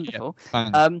 now. Wonderful.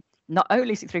 Yeah, not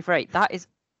only 63 for 8,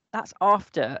 that's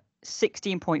after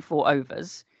 16.4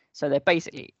 overs. So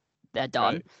they're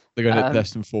done. Right. They're going to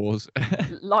less than 4s.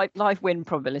 live win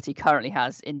probability currently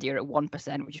has India at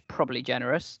 1%, which is probably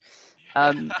generous.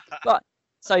 But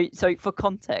so for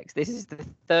context, this is the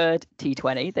third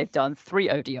T20. They've done 3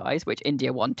 ODIs, which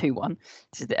India won 2-1.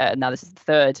 This is the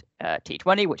third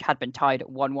T20, which had been tied at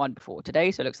 1-1 before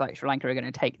today. So it looks like Sri Lanka are going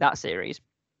to take that series.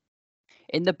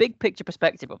 In the big picture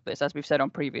perspective of this, as we've said on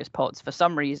previous pods, for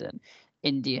some reason,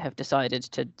 India have decided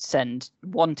to send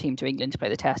one team to England to play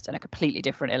the test and a completely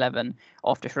different 11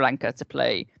 off to Sri Lanka to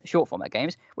play the short format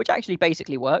games, which actually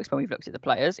basically works when we've looked at the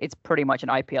players. It's pretty much an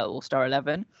IPL All-Star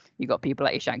 11. You've got people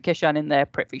like Ishan Kishan in there,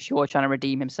 Prithvi Shaw trying to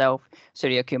redeem himself,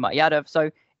 Surya Kumar Yadav.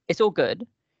 So it's all good.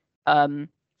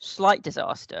 Slight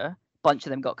disaster. Bunch of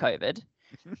them got COVID.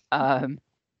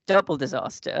 Double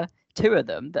disaster. 2 of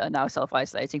them that are now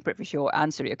self-isolating, Prithvi Shaw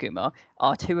and Surya Kumar,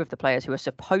 are 2 of the players who are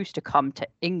supposed to come to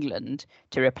England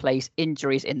to replace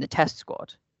injuries in the test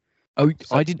squad. Oh,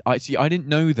 so, I didn't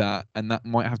know that, and that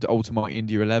might have to alter my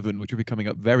India 11, which will be coming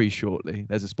up very shortly.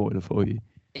 There's a spoiler for you.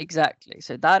 Exactly.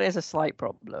 So that is a slight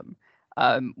problem.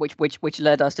 Which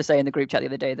led us to say in the group chat the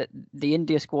other day that the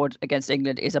India squad against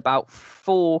England is about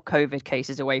 4 COVID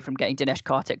cases away from getting Dinesh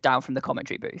Karthik down from the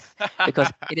commentary booth because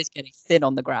it is getting thin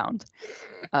on the ground.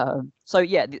 So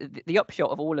yeah, the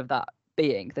upshot of all of that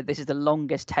being that this is the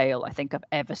longest tail I think I've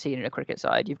ever seen in a cricket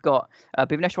side. You've got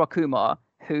Bhuvneshwar Kumar,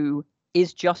 who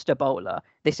is just a bowler.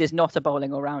 This is not a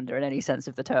bowling all-rounder in any sense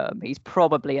of the term. He's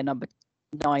probably a number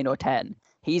 9 or 10.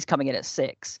 He's coming in at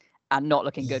 6 and not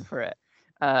looking good for it.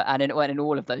 And in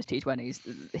all of those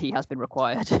T20s, he has been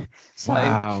required. So,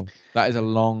 wow, that is a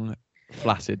long,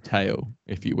 flaccid tail,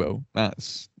 if you will.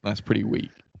 That's pretty weak.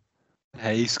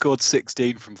 Hey, he scored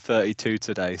 16 from 32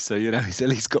 today, so he's at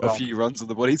least got a few runs on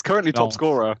the board. He's currently top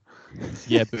scorer.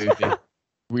 Yeah, Booby.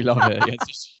 We love it.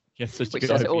 He has such a good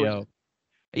IPL.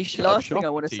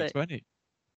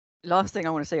 Last thing I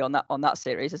want to say on that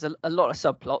series is a lot of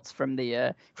subplots from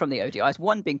the ODIs.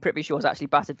 One being Prithvi Shaw's actually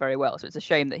batted very well, so it's a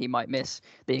shame that he might miss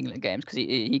the England games because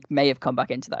he may have come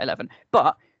back into that 11.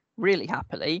 But really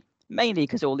happily, mainly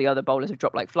because all the other bowlers have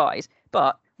dropped like flies.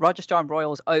 But Rajasthan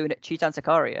Royals' own Chetan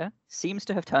Sakaria seems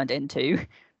to have turned into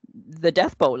the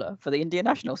death bowler for the Indian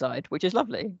national side, which is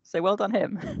lovely. So well done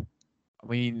him. I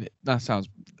mean, that sounds.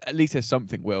 At least there's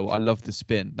something, Will. I love the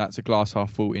spin. That's a glass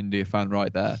half full India fan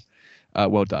right there.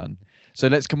 Well done. So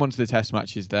let's come on to the test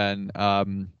matches then.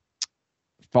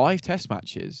 5 test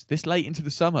matches this late into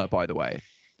the summer, by the way.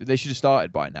 They should have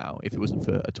started by now if it wasn't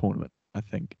for a tournament, I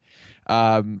think.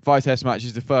 5 test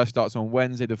matches. The first starts on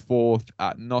Wednesday the 4th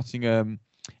at Nottingham,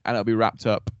 and it'll be wrapped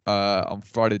up on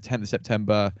Friday the 10th of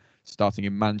September, starting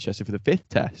in Manchester for the 5th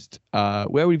test.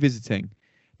 Where are we visiting?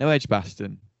 No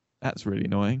Edgbaston. That's really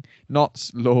annoying.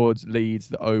 Notts, Lords, Leeds,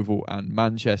 the Oval, and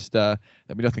Manchester.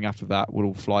 There'll be nothing after that. We'll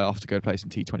all fly off to go play some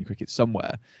T20 cricket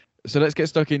somewhere. So let's get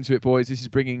stuck into it, boys. This is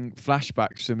bringing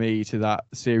flashbacks for me to that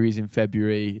series in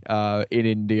February in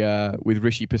India with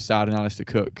Rishi Prasad and Alistair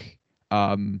Cook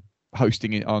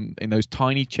hosting it in those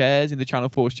tiny chairs in the Channel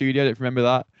 4 studio. Don't you remember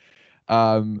that?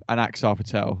 And Axar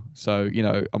Patel. So,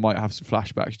 I might have some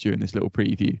flashbacks during this little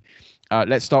preview.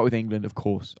 Let's start with England, of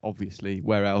course, obviously.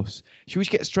 Where else? Should we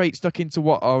get straight stuck into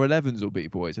what our 11s will be,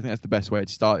 boys? I think that's the best way to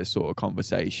start this sort of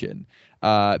conversation.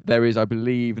 There is, I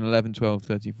believe, an 11, 12,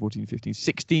 13, 14, 15,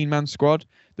 16-man squad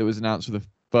that was announced for the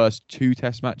first 2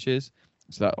 test matches.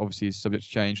 So that obviously is subject to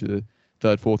change for the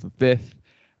 3rd, 4th, and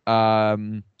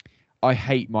 5th. I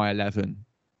hate my 11.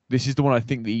 This is the one I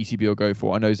think the ECB will go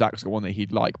for. I know Zach's got one that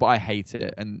he'd like, but I hate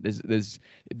it. And there's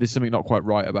something not quite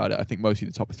right about it. I think mostly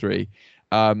the top 3.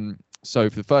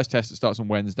 So for the first test that starts on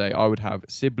Wednesday, I would have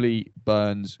Sibley,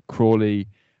 Burns, Crawley,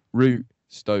 Root,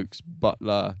 Stokes,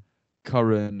 Butler,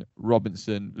 Curran,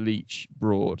 Robinson, Leach,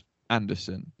 Broad,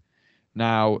 Anderson.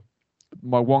 Now,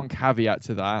 my one caveat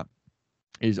to that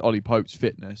is Ollie Pope's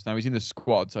fitness. Now, he's in the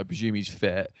squad, so I presume he's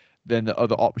fit. Then the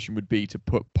other option would be to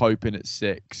put Pope in at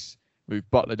 6, move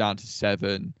Butler down to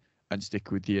 7, and stick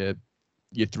with your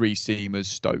 3 seamers,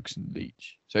 Stokes and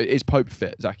Leach. So is Pope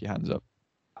fit? Zach, your hands up.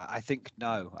 I think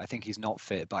no. I think he's not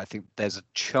fit, but I think there's a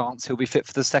chance he'll be fit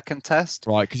for the second test.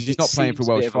 Right, because he's not playing for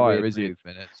Welsh Fire, is he? At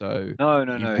the minute, so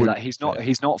no. He's not.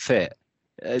 He's not fit.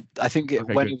 I think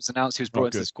when it was announced he was brought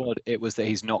into the squad, it was that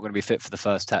he's not going to be fit for the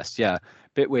first test. Yeah,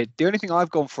 bit weird. The only thing I've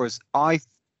gone for is I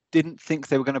didn't think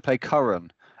they were going to play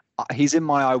Curran. He's in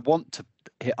my I want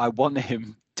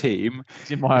him team.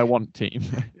 He's in my I want team.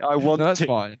 That's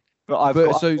fine. But I've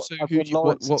got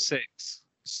Lawrence at 6.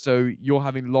 So you're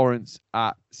having Lawrence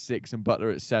at 6 and Butler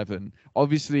at 7.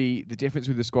 Obviously, the difference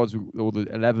with the squads or the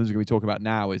 11s we're going to be talking about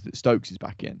now is that Stokes is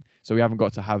back in. So we haven't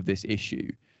got to have this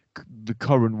issue. The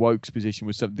Curran Wokes position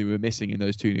was something we were missing in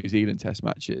those 2 New Zealand test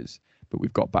matches, but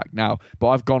we've got back now. But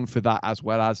I've gone for that as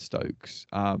well as Stokes.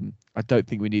 I don't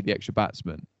think we need the extra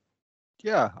batsman.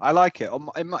 Yeah, I like it.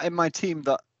 In my team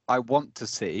that I want to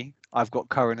see, I've got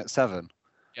Curran at 7.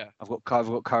 Yeah, I've got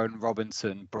Curran,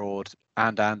 Robinson, Broad,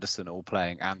 and Anderson all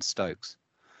playing, and Stokes.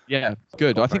 Yeah,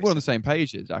 good. I think we're on the same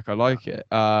page, Zach. I like it.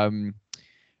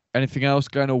 Anything else,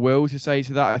 Glenn or Will, to say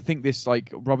to that? I think this,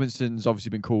 Robinson's obviously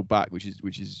been called back, which is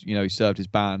served his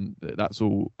ban. That's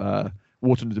all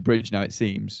water under the bridge now, it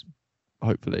seems.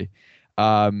 Hopefully,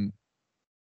 Mark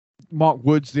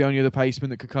Wood's the only other paceman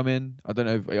that could come in. I don't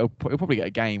know. If he'll probably get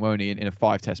a game, won't he, in a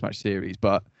 5 test match series?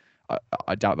 But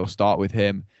I doubt they'll start with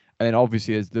him. And then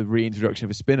obviously there's the reintroduction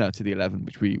of a spinner to the 11,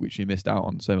 which we missed out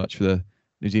on so much for the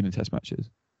New Zealand test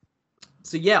matches.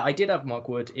 So yeah, I did have Mark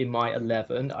Wood in my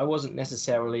 11. I wasn't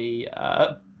necessarily,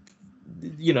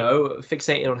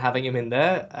 fixated on having him in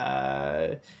there.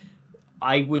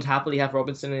 I would happily have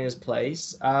Robinson in his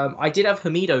place. I did have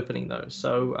Hamid opening though.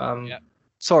 So yeah.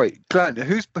 Sorry, Glenn,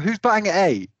 who's batting at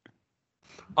 8?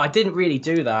 I didn't really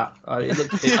do that. It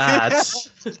looked a bit bad.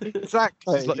 Exactly.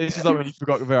 This is like when you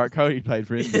forgot Virat Kohli played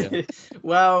for India.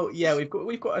 Well, yeah,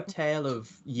 we've got a tail of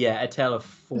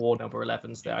 4 number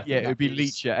 11s there. It would be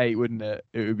Leach at 8, wouldn't it?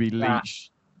 It would be Leach.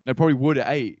 No, probably Wood at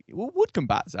 8. Well, Wood can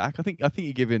bat, Zach. I think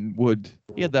you're giving Wood.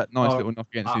 He had that nice little knock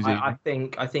against New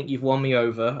Zealand. I think you've won me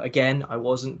over again. I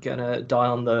wasn't gonna die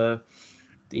on the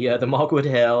Mark Wood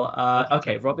hill.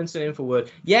 Okay, Robinson in for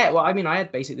Wood. Yeah, well, I mean, I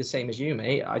had basically the same as you,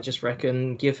 mate. I just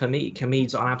reckon give Hamid.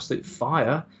 Hamid's on absolute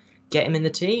fire. Get him in the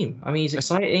team. I mean, he's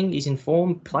exciting. He's in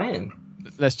form. Play him.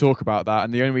 Let's talk about that.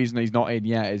 And the only reason he's not in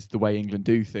yet is the way England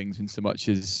do things, in so much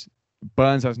as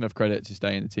Burns has enough credit to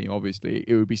stay in the team. Obviously,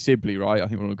 it would be Sibley, right? I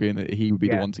think we're all agreeing that he would be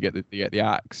the one to get the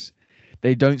axe.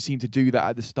 They don't seem to do that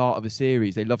at the start of a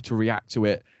series. They love to react to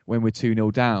it when we're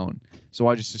 2-0 down. So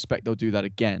I just suspect they'll do that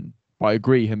again. But I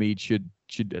agree, Hamid should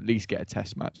at least get a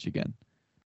test match again.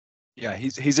 Yeah,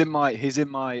 he's in my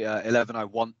 11 I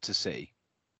want to see.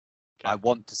 I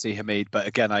want to see Hamid, but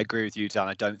again, I agree with you, Dan.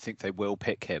 I don't think they will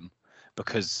pick him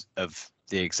because of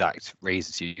the exact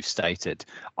reasons you've stated.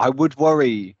 I would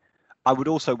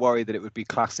also worry that it would be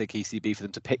classic ECB for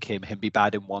them to pick him be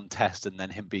bad in one test, and then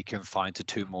him be confined to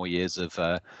 2 more years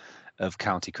of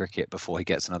county cricket before he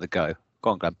gets another go.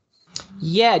 Go on, Glenn.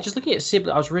 Yeah, just looking at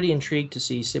Sibley, I was really intrigued to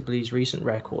see Sibley's recent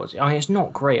records. I mean, it's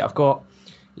not great.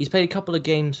 He's played a couple of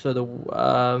games for the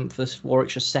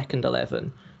Warwickshire second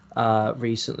 11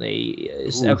 recently.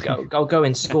 I'll go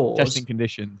in scores. Testing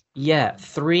conditions. Yeah,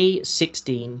 3,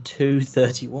 16, 2,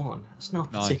 31. That's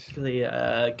not particularly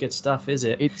good stuff, is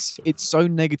it? It's so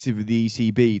negative with the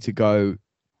ECB to go.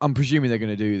 I'm presuming they're going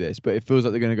to do this, but it feels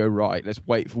like they're going to go, right, let's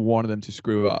wait for one of them to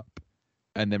screw up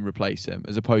and then replace him,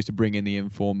 as opposed to bring in the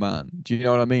informed man. Do you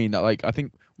know what I mean? Like, I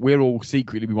think we're all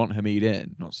secretly, we want Hamid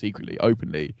in, not secretly,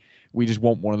 openly. We just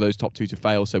want one of those top 2 to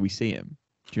fail so we see him.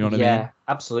 Do you know what I mean? Yeah,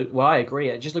 absolutely. Well, I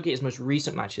agree. Just look at his most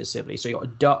recent matches, Sibley. So he got a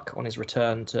duck on his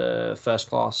return to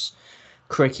first-class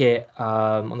cricket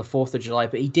on the 4th of July,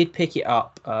 but he did pick it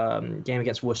up game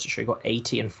against Worcestershire. He got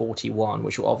 80 and 41,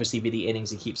 which will obviously be the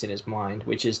innings he keeps in his mind,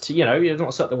 which is to,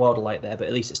 not set the world alight there, but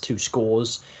at least it's 2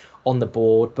 scores on the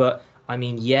board. But I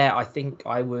mean, yeah, I think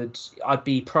I'd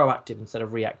be proactive instead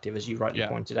of reactive, as you rightly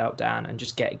pointed out, Dan, and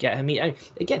just get Hamid. I mean,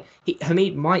 again,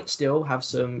 Hamid might still have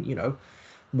some,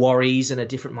 worries and a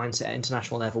different mindset at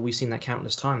international level. We've seen that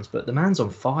countless times, but the man's on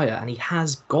fire and he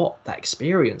has got that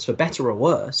experience, for better or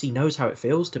worse. He knows how it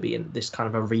feels to be in this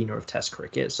kind of arena of Test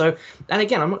cricket. So, and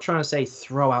again, I'm not trying to say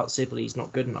throw out Sibley, he's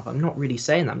not good enough. I'm not really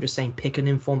saying that. I'm just saying pick an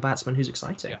informed batsman who's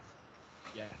exciting.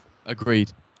 Yeah.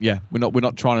 Agreed. Yeah, we're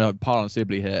not trying to pile on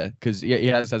Sibley here, because he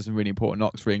has had some really important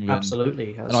knocks for England.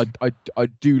 Absolutely. And I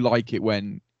do like it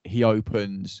when he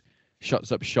opens,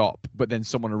 shuts up shop, but then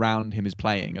someone around him is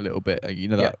playing a little bit.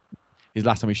 That his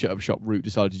last time he shut up shop, Root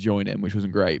decided to join him, which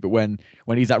wasn't great. But when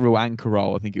he's that real anchor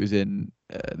role, I think it was in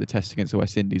the test against the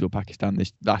West Indies or Pakistan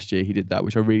last year, he did that,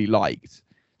 which I really liked.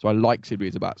 So I like Sibley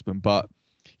as a batsman. But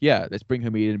yeah, let's bring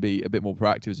him in and be a bit more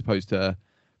proactive, as opposed to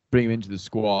bring him into the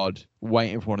squad,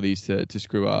 waiting for one of these to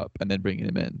screw up, and then bringing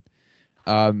him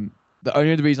in. The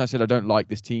only other reason I said I don't like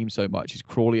this team so much is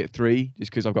Crawley at 3, just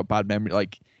because I've got bad memory.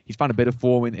 Like, he's found a bit of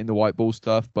form in the white ball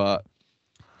stuff, but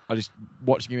I just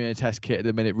watching him in a test kit at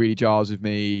the minute really jars with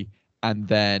me. And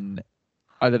then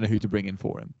I don't know who to bring in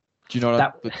for him. Do you know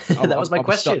what that was my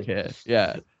question? Stuck here.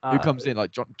 Yeah. Who comes in?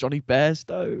 Like Johnny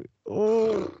Bairstow?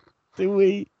 Oh, do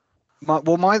we?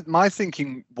 My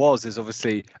thinking is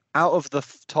obviously out of the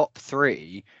top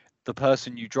 3, the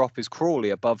person you drop is Crawley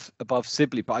above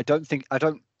Sibley. But I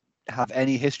don't have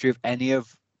any history of any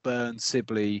of Burns,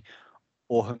 Sibley,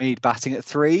 or Hamid batting at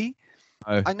 3.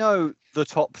 Oh. I know the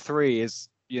top 3 is,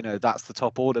 that's the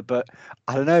top order, but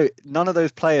I don't know. None of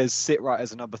those players sit right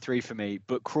as a number 3 for me.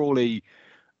 But Crawley,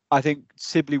 I think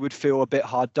Sibley would feel a bit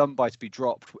hard done by to be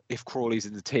dropped if Crawley's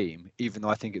in the team, even though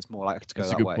I think it's more likely to go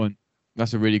that way. Point.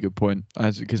 That's a really good point,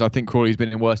 because I think Crawley's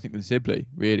been in worse nick than Sibley,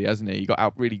 really, hasn't he? He got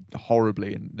out really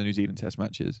horribly in the New Zealand Test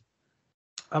matches.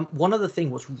 One other thing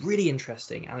was really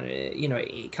interesting, and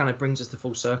it kind of brings us to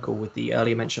full circle with the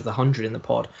earlier mention of the 100 in the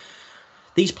pod.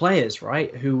 These players,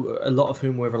 right, who a lot of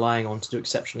whom we're relying on to do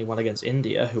exceptionally well against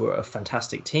India, who are a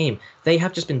fantastic team, they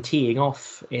have just been teeing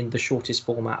off in the shortest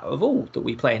format of all that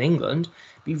we play in England.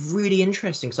 It'd be really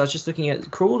interesting, because I was just looking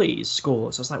at Crawley's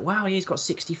scores. I was like, wow, he's got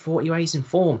 60-40 A's in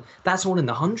form. That's all in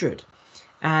the 100.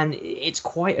 And it's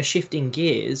quite a shift in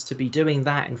gears to be doing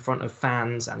that in front of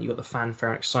fans, and you've got the fanfare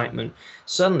and excitement.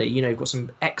 Suddenly, you've got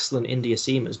some excellent India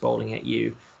seamers bowling at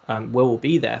you. Will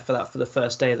be there for the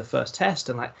first day of the first test,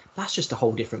 and that's just a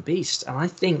whole different beast. And I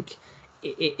think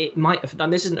it might have.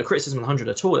 And this isn't a criticism of the 100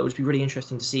 at all. It would be really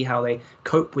interesting to see how they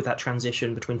cope with that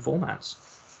transition between formats.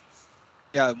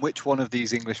 Yeah, and which one of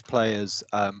these English players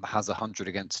has 100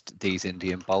 against these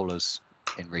Indian bowlers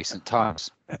in recent times?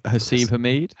 Haseeb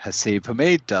Hameed. Haseeb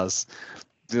Hameed does.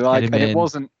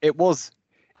 And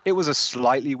it was a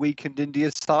slightly weakened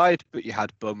India side, but you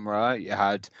had Bumrah, you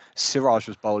had Siraj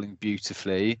was bowling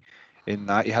beautifully in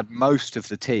that. You had most of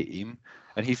the team,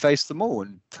 and he faced them all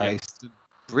and faced them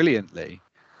brilliantly.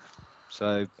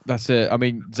 So that's it. I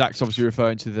mean, Zach's obviously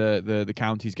referring to the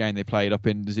counties game they played up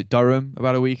in, is it Durham,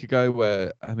 about a week ago,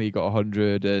 where Hamid got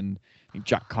 100 and I think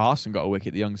Jack Carson got a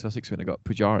wicket, the young Sussex winner got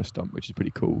Pujara stumped, which is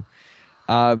pretty cool.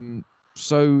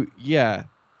 So yeah,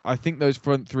 I think those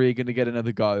front three are going to get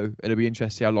another go. It'll be interesting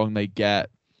to see how long they get.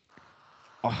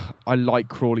 I like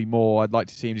Crawley more. I'd like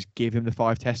to see him just give him the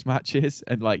 5 test matches,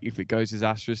 and like if it goes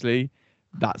disastrously,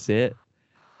 that's it.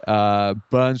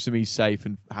 Burns for me safe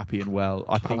and happy and well.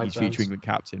 I think he's future England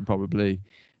captain probably.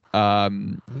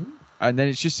 And then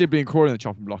it's just Sibley and Crawley on the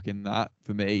chopping block in that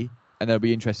for me. And it'll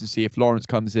be interesting to see if Lawrence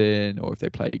comes in or if they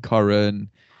play Curran.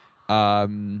 We're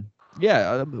all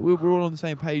on the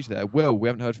same page there. Will, we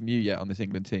haven't heard from you yet on this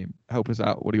England team. Help us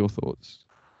out. What are your thoughts?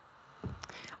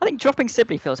 I think dropping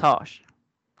Sibley feels harsh,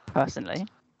 personally.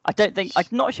 I'm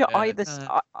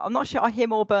not sure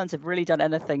him or Burns have really done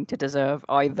anything to deserve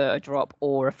either a drop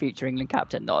or a future England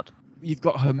captain nod. You've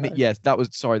got Hamid. Yes, that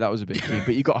was a bit key.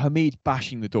 But you've got Hamid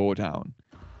bashing the door down.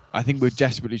 I think we're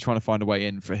desperately trying to find a way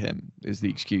in for him. Is the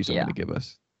excuse I'm going to give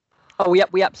us. Oh,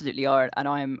 we absolutely are, and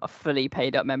I'm a fully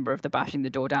paid up member of the bashing the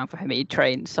door down for Hamid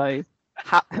train. So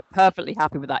perfectly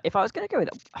happy with that. If I was going to go with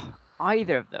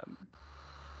either of them,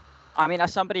 I mean,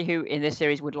 as somebody who in this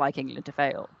series would like England to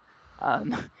fail.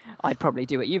 I'd probably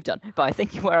do what you've done, but I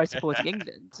think where I was supporting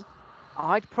England,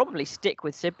 I'd probably stick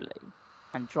with Sibley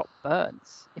and drop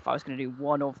Burns if I was going to do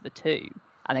one of the two,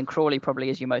 and then Crawley probably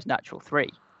is your most natural 3.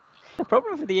 The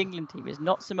problem for the England team is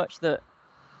not so much that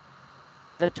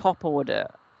the top order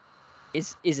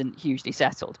isn't hugely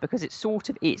settled, because it sort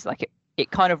of is. Like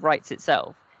it kind of writes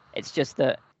itself. It's just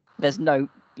that there's no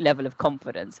level of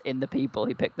confidence in the people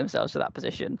who pick themselves for that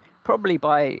position, probably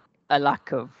by a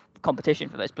lack of competition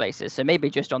for those places. So maybe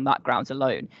just on that grounds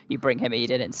alone, you bring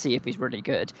Hamid in and see if he's really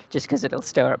good, just because it'll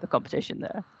stir up the competition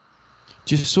there.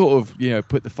 Just sort of,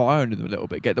 put the fire under them a little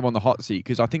bit, get them on the hot seat,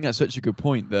 because I think that's such a good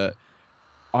point that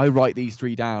I write these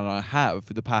 3 down, and I have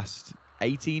for the past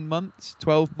 18 months,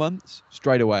 12 months,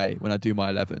 straight away when I do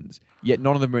my 11s. Yet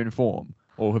none of them are in form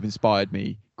or have inspired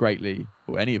me greatly,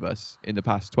 or any of us, in the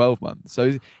past 12 months.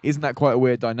 So isn't that quite a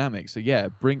weird dynamic? So yeah,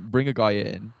 bring a guy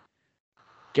in,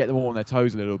 get them all on their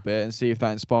toes a little bit, and see if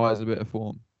that inspires a bit of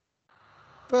form.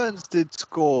 Burns did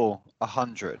score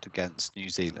 100 against New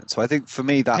Zealand, so I think for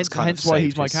me that's hence why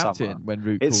he's my captain. Summer. When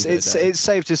Root it's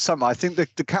saved his summer. I think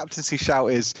the captaincy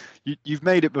shout is you've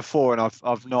made it before, and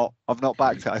I've not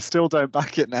backed it. I still don't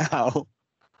back it now.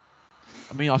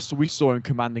 I mean, we saw him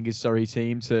commanding his Surrey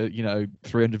team to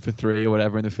 300 for 3 or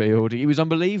whatever in the field. He was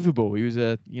unbelievable. He was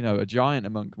a giant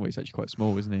among. Well, he's actually quite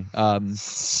small, isn't he? I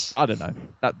don't know.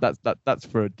 That's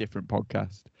for a different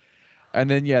podcast. And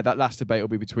then that last debate will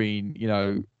be between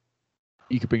you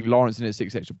could bring Lawrence in at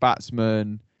 6 extra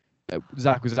batsmen.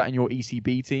 Zach, was that in your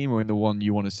ECB team or in the one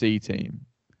you want to see team?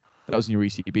 That was in your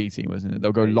ECB team, wasn't it?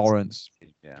 They'll go Lawrence.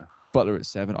 Yeah. Butler at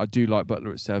 7. I do like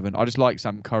Butler at 7. I just like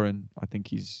Sam Curran. I think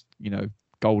he's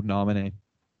golden arm, isn't he?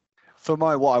 For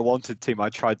my what I wanted team, I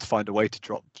tried to find a way to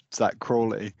drop Zach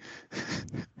Crawley.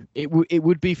 It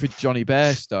would be for Johnny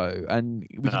Bairstow, and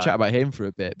we can chat about him for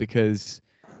a bit, because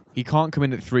he can't come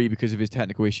in at 3 because of his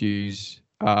technical issues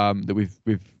that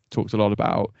we've talked a lot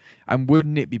about. And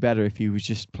wouldn't it be better if he was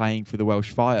just playing for the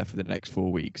Welsh Fire for the next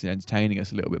 4 weeks and entertaining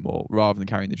us a little bit more rather than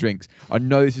carrying the drinks? I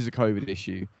know this is a COVID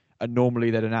issue, and normally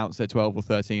they'd announce their 12 or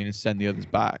 13 and send the others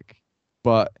back.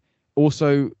 But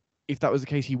also, if that was the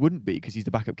case, he wouldn't be, because he's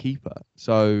the backup keeper.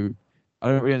 So I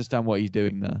don't really understand what he's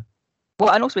doing there. Well,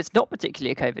 and also it's not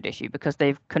particularly a COVID issue, because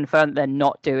they've confirmed they're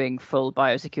not doing full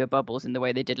biosecure bubbles in the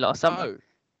way they did last summer. No.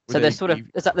 So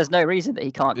there's no reason that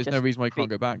he can't. There's no reason why he can't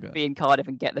go back there. Be in Cardiff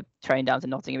and get the train down to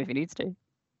Nottingham if he needs to.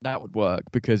 That would work,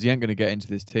 because he ain't going to get into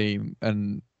this team,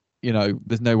 and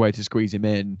there's no way to squeeze him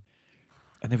in.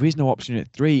 And there is no option at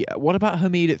 3. What about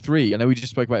Hamid at 3? I know we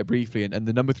just spoke about it briefly, and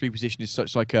the number 3 position is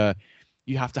such like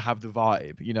you have to have the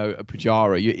vibe, a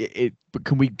Pujara. But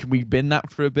can we bin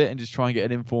that for a bit and just try and get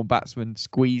an informed batsman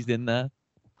squeezed in there?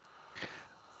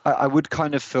 I would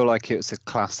kind of feel like it was a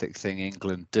classic thing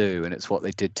England do, and it's what they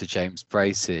did to James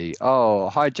Bracey. Oh,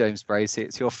 hi James Bracey,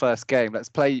 it's your first game. Let's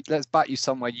bat you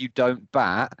somewhere you don't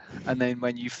bat, and then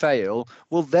when you fail,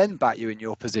 we'll then bat you in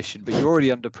your position. But you're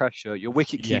already under pressure. Your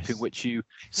wicket keeping, which you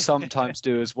sometimes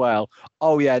do as well.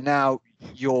 Oh yeah, now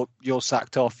you're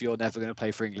sacked off. You're never going to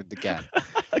play for England again.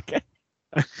 Okay.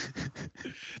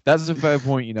 That's a fair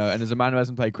point, and as a man who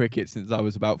hasn't played cricket since I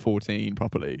was about 14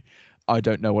 properly, I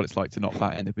don't know what it's like to not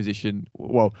bat in the position.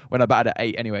 Well, when I batted at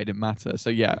 8 anyway, it didn't matter.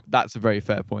 So yeah, that's a very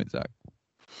fair point, Zach.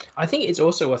 I think it's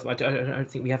also worth, I don't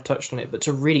think we have touched on it, but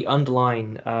to really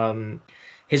underline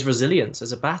his resilience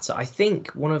as a batter. I think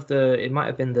it might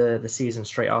have been the season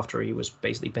straight after he was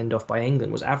basically binned off by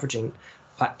England, was averaging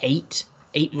 8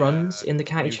 runs in the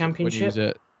county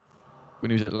championship.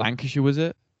 When he was at Lancashire, was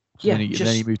it? Yeah. Then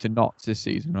he moved to Notts this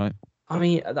season, right?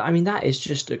 I mean that is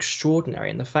just extraordinary,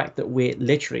 and the fact that we're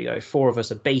literally, four of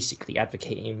us are basically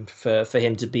advocating for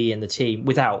him to be in the team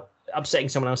without upsetting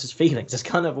someone else's feelings. That's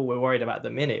kind of all we're worried about at the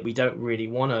minute. We don't really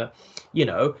want to,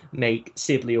 make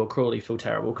Sibley or Crawley feel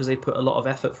terrible because they put a lot of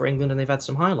effort for England and they've had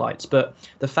some highlights. But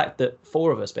the fact that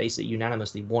four of us basically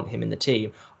unanimously want him in the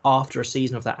team after a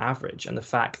season of that average, and the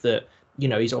fact that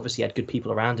he's obviously had good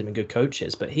people around him and good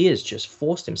coaches, but he has just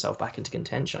forced himself back into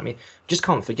contention. I mean, just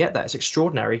can't forget that. It's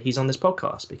extraordinary he's on this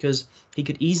podcast because he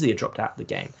could easily have dropped out of the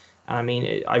game. And I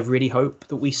mean, I really hope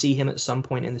that we see him at some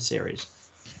point in the series.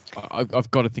 I've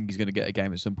got to think he's going to get a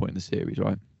game at some point in the series,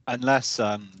 right? Unless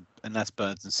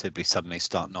Burns and Sibley suddenly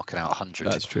start knocking out 100.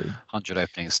 That's true. 100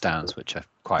 opening stands, which are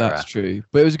quite rare. That's true.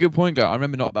 But it was a good point, though. I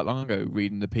remember not that long ago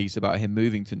reading the piece about him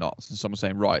moving to Notts and someone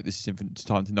saying, right, this is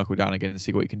time to knuckle down again and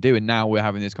see what he can do. And now we're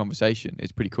having this conversation.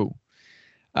 It's pretty cool.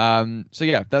 So,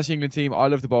 yeah, that's the England team. I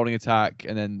love the bowling attack,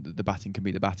 and then the batting can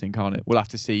be the batting, can't it? We'll have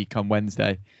to see come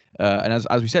Wednesday. And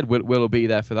as we said, Will be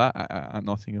there for that at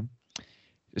Nottingham.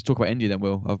 Let's talk about India then,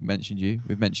 Will. I've mentioned you.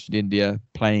 We've mentioned India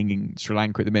playing in Sri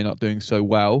Lanka at the minute, not doing so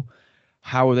well.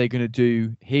 How are they going to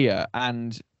do here?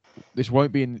 And this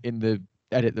won't be in the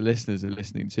edit the listeners are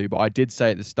listening to, but I did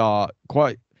say at the start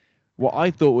quite what I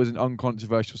thought was an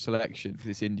uncontroversial selection for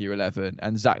this India 11.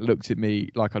 And Zach looked at me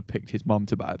like I'd picked his mum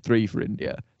to bat 3 for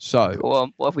India. So, go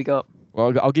on, what have we got?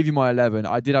 Well, I'll give you my 11.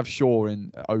 I did have Shaw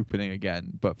in opening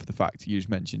again, but for the fact you just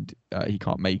mentioned he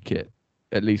can't make it,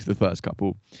 at least the first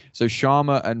couple. So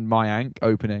Sharma and Mayank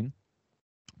opening,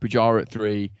 Pujara at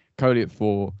 3, Kohli at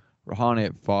 4, Rahane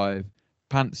at 5,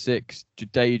 Pant 6,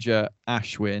 Jadeja,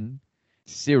 Ashwin,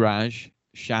 Siraj,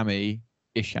 Shami,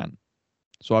 Ishant.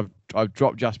 So I've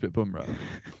dropped Jasprit Bumrah.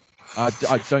 I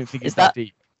don't think it's that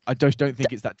deep. I just don't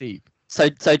think it's that deep. So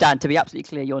Dan, to be absolutely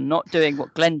clear, you're not doing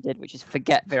what Glenn did, which is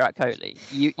forget Virat Kohli.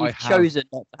 You've chosen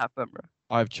not to have Bumrah.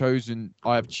 I have chosen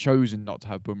not to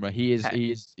have Bumrah. He's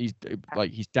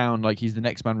down, like he's the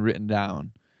next man written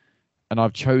down, and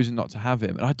I've chosen not to have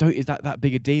him. And I don't. Is that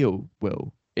big a deal,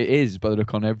 Will? It is, by the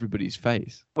look on everybody's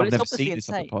face. Well, I've it's never obviously seen this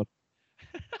on insane. the pod.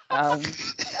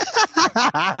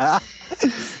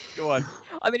 Go on.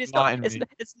 I mean,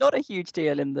 it's not a huge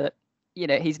deal in that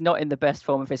he's not in the best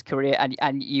form of his career,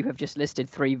 and you have just listed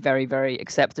 3 very, very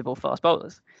acceptable fast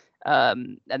bowlers.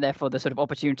 And therefore the sort of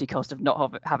opportunity cost of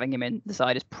not having him in the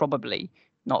side is probably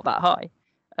not that high.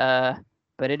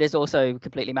 But it is also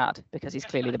completely mad because he's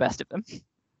clearly the best of them.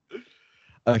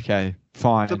 Okay,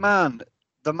 fine.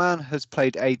 The man has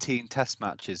played 18 test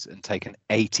matches and taken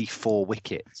 84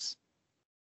 wickets.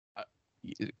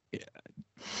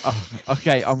 Oh,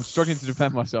 okay, I'm struggling to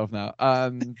defend myself now.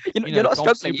 You're not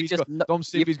struggling. Dom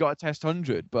Sibley's got a test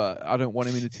 100, but I don't want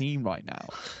him in the team right now.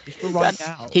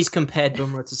 Now. He's compared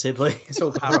Bumrah to Sibley. It's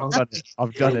all wrong.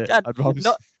 I've done it.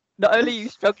 Not only are you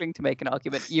struggling to make an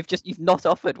argument, you've not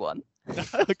offered one.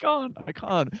 I can't.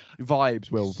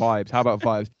 Vibes, Will. Vibes. How about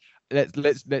vibes?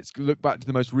 Let's look back to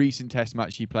the most recent test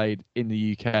match he played in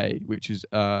the UK, which was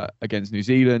against New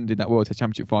Zealand in that World Test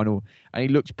Championship final, and he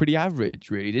looked pretty average,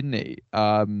 really, didn't he?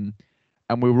 And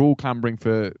we were all clambering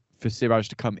for Siraj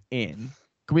to come in.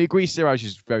 Can we agree Siraj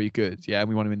is very good? Yeah, and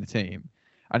we want him in the team,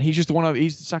 and he's just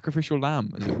he's the sacrificial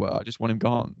lamb, as it were. I just want him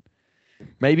gone.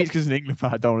 Maybe it's because an England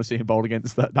fan I don't want to see him bowl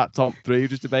against that top 3 we've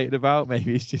just debated about.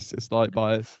 Maybe it's just a slight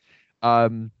bias.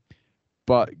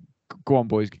 But go on,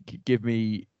 boys, give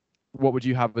me. What would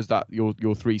you have as your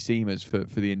 3 seamers for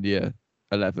the India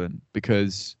 11?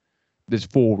 Because there's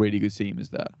 4 really good seamers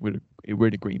there. We're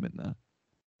in agreement there.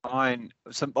 My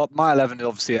 11 is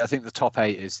obviously, I think the top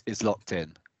 8 is locked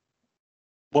in.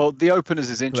 Well, the openers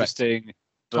is interesting.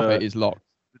 Top 8 is locked.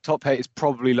 The top 8 is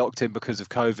probably locked in because of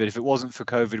COVID. If it wasn't for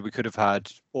COVID, we could have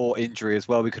had, or injury as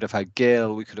well, we could have had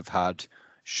Gill, we could have had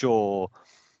Shaw.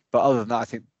 But other than that, I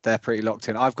think they're pretty locked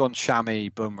in. I've gone Shami,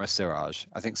 Bumrah, Siraj.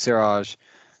 I think Siraj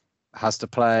has to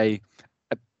play.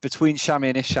 Between Shami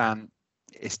and Ishant,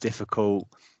 it's difficult,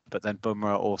 but then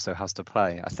Bumrah also has to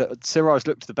play. I thought Siraj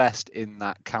looked the best in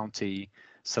that county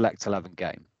select 11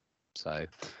 game. So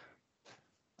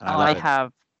I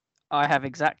have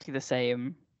exactly the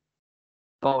same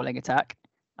bowling attack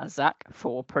as Zach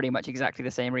for pretty much exactly the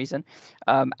same reason.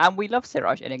 And we love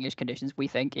Siraj in English conditions, we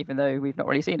think, even though we've not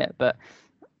really seen it. But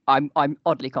I'm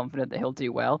oddly confident that he'll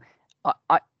do well.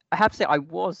 I have to say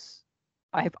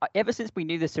I have ever since we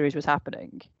knew this series was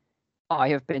happening, I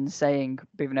have been saying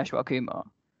Bhuvaneshwar Kumar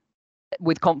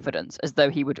with confidence, as though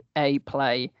he would A,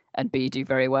 play, and B, do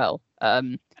very well.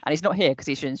 And he's not here because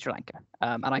he's in Sri Lanka,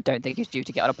 and I don't think he's due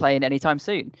to get on a plane anytime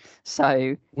soon.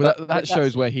 So, that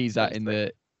shows where he's at in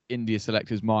the India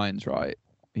selectors' minds, right?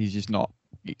 He's just not.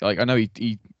 Like, I know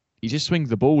he he just swings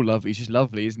the ball lovely. He's just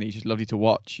lovely, isn't he? He's just lovely to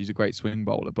watch. He's a great swing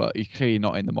bowler, but he's clearly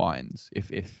not in the minds if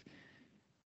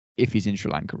he's in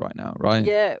Sri Lanka right now, right?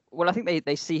 Yeah, well, I think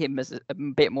they see him as a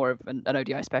bit more of an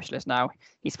ODI specialist now.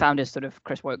 He's found his sort of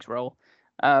Chris Woakes role.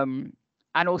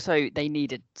 And also, they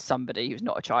needed somebody who's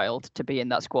not a child to be in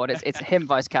that squad. It's him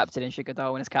vice captain and Shikhar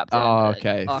Dhawan as captain. Oh,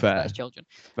 okay, fair. His children.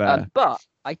 Fair. But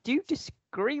I do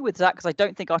disagree with Zach because I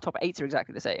don't think our top 8s are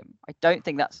exactly the same. I don't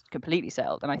think that's completely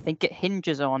settled. And I think it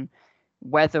hinges on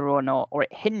whether or not, or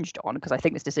it hinged on, because I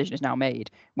think this decision is now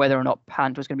made, whether or not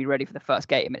Pant was going to be ready for the first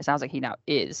game. And it sounds like he now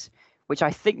is, which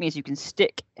I think means you can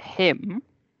stick him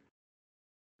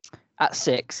at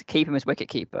 6, keep him as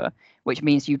wicketkeeper, which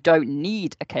means you don't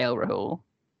need a KL Rahul.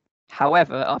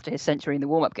 However, after his century in the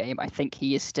warm-up game, I think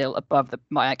he is still above the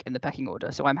Mayank in the pecking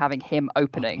order. So I'm having him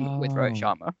opening with Rohit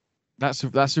Sharma.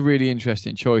 That's a really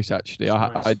interesting choice, actually.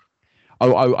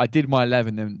 I did my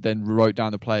 11 then wrote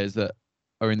down the players that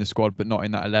are in the squad but not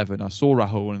in that 11. I saw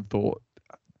Rahul and thought,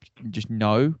 just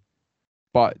no.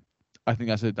 But I think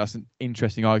that's an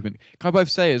interesting argument. Can I both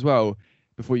say as well,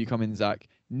 before you come in, Zach,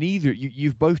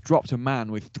 you've both dropped a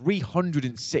man with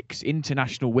 306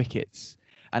 international wickets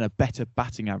and a better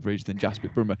batting average than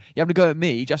Jasprit Bumrah. You have to go at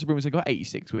me. Jasprit Bumrah's got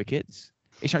 86 wickets.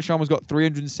 Ishant Sharma's got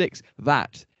 306.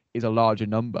 That is a larger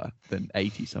number than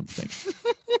 80 something.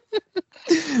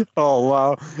 Oh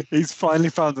wow, he's finally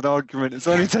found an argument. It's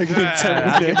only taken him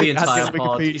 10 minutes. The entire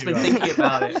pod. He's been thinking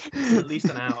about it for at least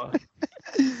an hour.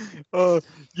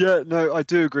 Yeah, no, I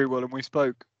do agree, Will, and we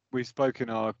spoke in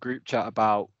our group chat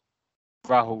about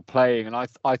Rahul playing, and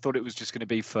I thought it was just going to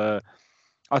be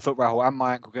I thought Rahul and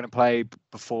Mayank were going to play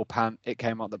before Pant. It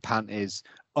came up that Pant is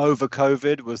over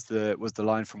COVID, was the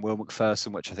line from Will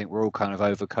McPherson, which I think we're all kind of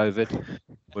over COVID,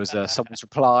 was someone's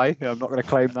reply. I'm not going to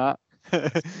claim that.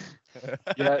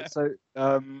 Yeah, so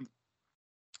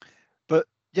but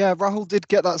yeah, Rahul did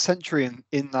get that century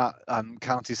in that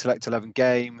county select 11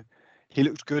 game. He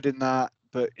looked good in that,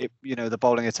 but the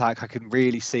bowling attack, I can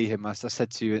really see him, as I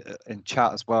said to you in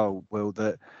chat as well, Will,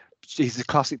 that he's a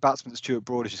classic batsman that Stuart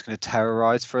Broad is just going to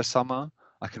terrorise for a summer.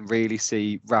 I can really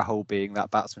see Rahul being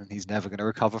that batsman. He's never going to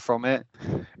recover from it.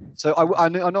 So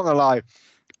I'm not going to lie,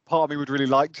 part of me would really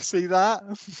like to see that,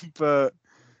 but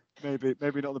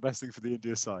maybe not the best thing for the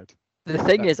India side. The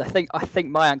thing is, I think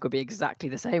Mayank would be exactly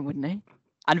the same, wouldn't he?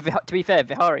 And to be fair,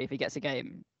 Vihari, if he gets a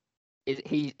game,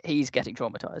 he's getting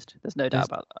traumatized. There's no doubt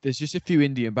about that. There's just a few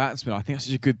Indian batsmen. I think that's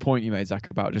such a good point you made, Zach,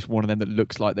 about just one of them that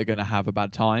looks like they're going to have a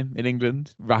bad time in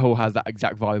England. Rahul has that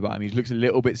exact vibe about him. He looks a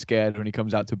little bit scared when he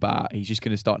comes out to bat. He's just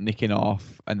going to start nicking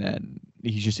off, and then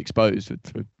he's just exposed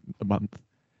for a month.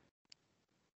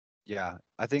 Yeah,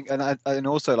 I think, and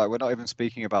also, like, we're not even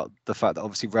speaking about the fact that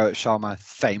obviously Rohit Sharma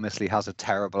famously has a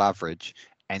terrible average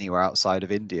anywhere outside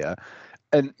of India.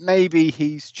 And maybe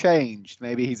he's changed.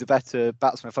 Maybe he's a better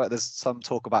batsman. I feel like there's some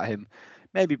talk about him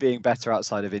maybe being better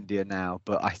outside of India now.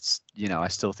 But I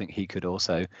still think he could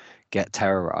also get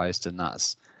terrorised, and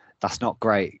that's not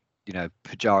great.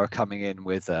 Pujara coming in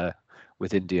with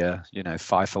India,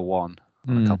 5 for 1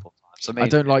 on a couple of times. So maybe, I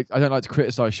don't like to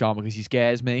criticise Sharma because he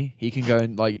scares me. He can go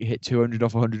and hit 200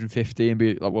 off 150 and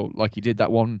be like he did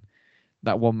that one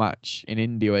match in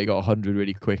India where he got 100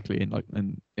 really quickly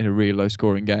and in a really low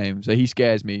scoring game. So he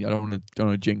scares me. I don't want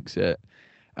to jinx it.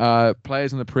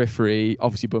 Players on the periphery,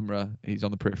 obviously Bumrah, he's on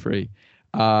the periphery.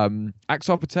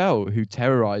 Axar Patel, who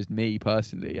terrorised me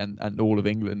personally and all of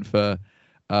England for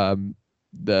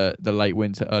the late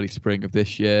winter, early spring of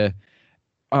this year.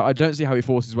 I don't see how he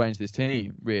forces his way into this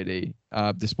team, really,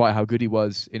 despite how good he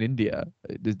was in India.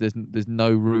 There's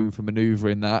no room for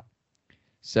manoeuvre in that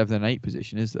 7 and 8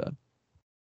 position, is there?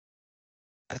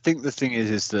 I think the thing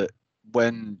is that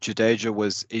when Jadeja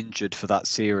was injured for that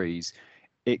series,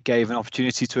 it gave an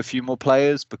opportunity to a few more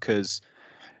players because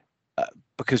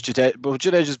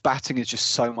Jadeja's batting is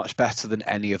just so much better than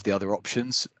any of the other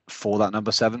options for that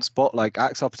number 7 spot. Like,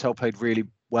 Axar Patel played really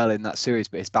well in that series,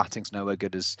 but his batting's nowhere as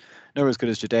good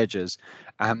as Jadeja's,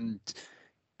 and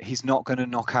he's not going to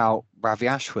knock out Ravi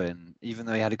Ashwin, even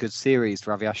though he had a good series.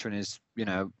 Ravi Ashwin is,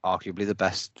 arguably the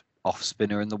best off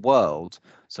spinner in the world,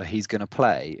 so he's going to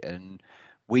play. And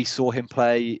we saw him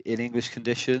play in English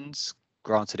conditions.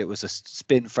 Granted, it was a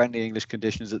spin-friendly English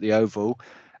conditions at the Oval,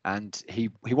 and he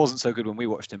wasn't so good when we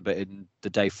watched him. But in the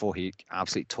day 4, he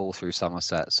absolutely tore through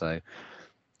Somerset. So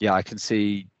yeah, I can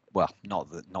see. Well, not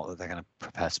that they're going to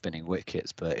prepare spinning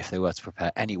wickets, but if they were to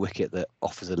prepare any wicket that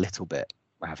offers a little bit,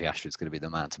 Ravi Ashwin's going to be the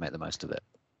man to make the most of it.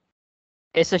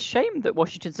 It's a shame that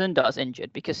Washington Sundar's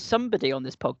injured, because somebody on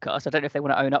this podcast, I don't know if they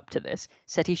want to own up to this,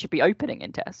 said he should be opening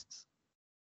in tests.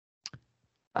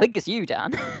 I think it's you,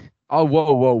 Dan. Oh,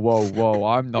 whoa!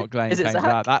 I'm not Is it playing Zach?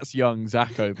 that. That's young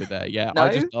Zach over there. Yeah,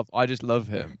 No? I just love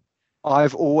him.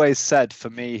 I've always said for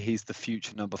me, he's the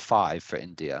future number 5 for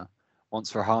India.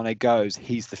 Once Rahane goes,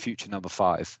 he's the future number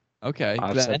 5. Okay,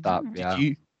 I've Glenn, said that. Yeah.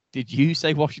 did you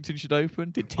say Washington should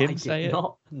open? Did Tim I say did it?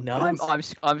 not. No.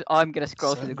 I'm going to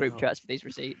scroll through the group Somehow. chats for these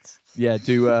receipts. Yeah,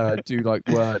 do like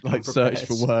word like search for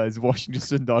prepared. words. Washington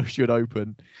Sundar should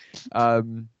open.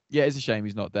 Yeah, it's a shame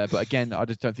he's not there, but again, I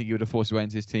just don't think he would have forced his way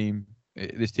into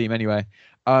this team anyway.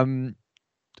 How do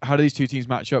these two teams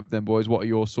match up then, boys? What are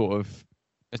your sort of?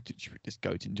 Should we just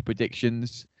go into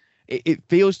predictions? It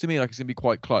feels to me like it's gonna be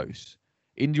quite close.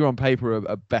 India on paper are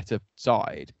a better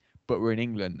side, but we're in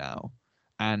England now,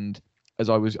 and as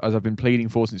I've been pleading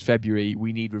for since February,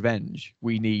 we need revenge.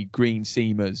 We need green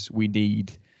seamers. We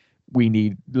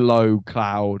need low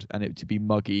cloud and it to be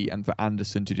muggy, and for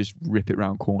Anderson to just rip it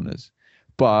round corners.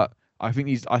 But I think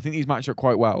these match up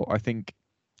quite well. I think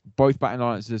both batting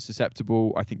lines are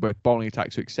susceptible. I think both bowling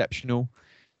attacks are exceptional,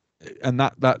 and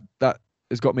that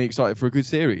has got me excited for a good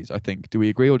series. I think. Do we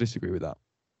agree or disagree with that?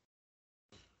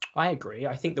 I agree.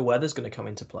 I think the weather's going to come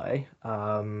into play,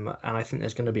 and I think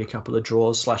there's going to be a couple of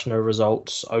draws / no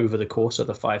results over the course of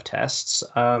the 5 tests.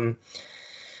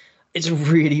 It's a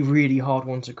really, really hard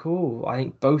one to call. I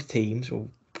think both teams will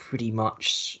pretty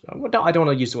much. I don't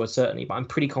want to use the word certainly, but I'm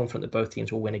pretty confident that both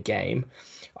teams will win a game.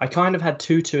 I kind of had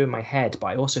 2-2 in my head, but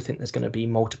I also think there's going to be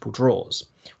multiple draws,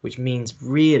 which means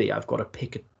really I've got to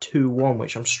pick a 2-1,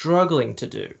 which I'm struggling to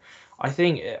do. I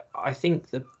think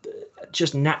that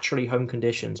just naturally home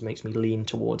conditions makes me lean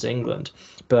towards England,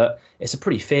 but it's a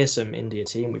pretty fearsome India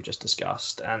team we've just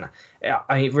discussed, and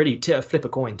I really to flip a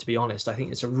coin, to be honest. I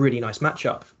think it's a really nice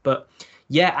matchup, but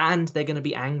yeah, and they're going to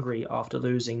be angry after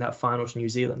losing that final to New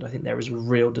Zealand. I think there is a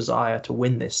real desire to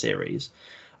win this series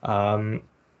from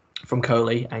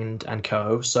Kohli and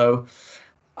co. So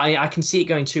I can see it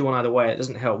going 2-1 either way. It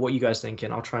doesn't help. What are you guys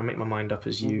thinking? I'll try and make my mind up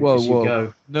as you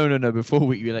go. No. Before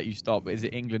we let you stop, is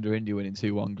it England or India winning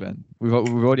 2-1, Glenn? We've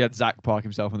already had Zach park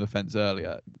himself on the fence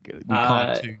earlier. We can't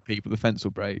have 2 people. The fence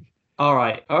will break. All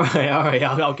right.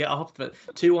 I'll get off. But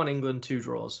 2-1 England, 2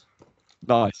 draws.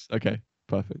 Nice. Okay.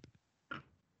 Perfect.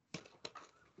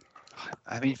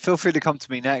 I mean, feel free to come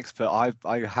to me next, but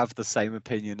I have the same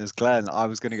opinion as Glenn. I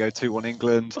was going to go 2-1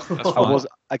 England.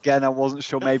 I wasn't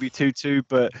sure, maybe 2-2,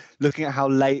 but looking at how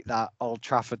late that Old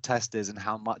Trafford test is and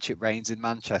how much it rains in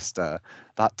Manchester,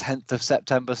 that 10th of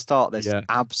September start,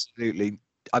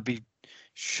 I'd be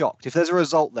shocked. If there's a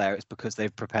result there, it's because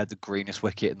they've prepared the greenest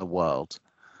wicket in the world.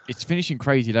 It's finishing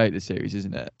crazy late this series,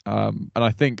 isn't it? And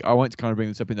I think I want to kind of bring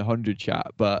this up in the 100 chat,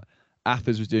 but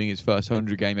Athers was doing his first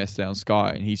 100 game yesterday on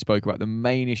Sky, and he spoke about the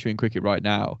main issue in cricket right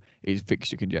now is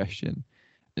fixture congestion.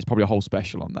 There's probably a whole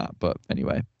special on that, but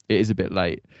anyway, it is a bit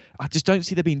late. I just don't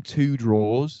see there being 2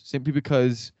 draws, simply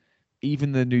because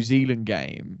even the New Zealand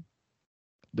game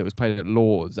that was played at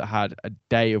Lords that had a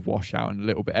day of washout and a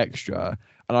little bit extra,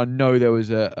 and I know there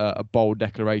was a bold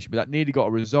declaration, but that nearly got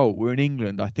a result. We're in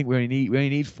England. I think we only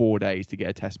need 4 days to get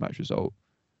a Test match result.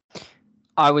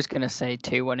 I was going to say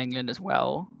 2-1 England as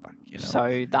well,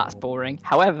 so that's boring.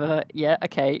 However, yeah,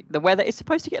 okay, the weather is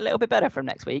supposed to get a little bit better from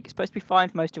next week. It's supposed to be fine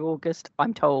for most of August,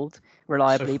 I'm told,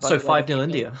 reliably. So 5-0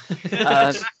 India.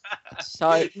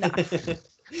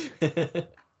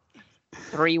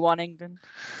 3-1 England.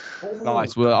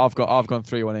 Nice. Well, I've gone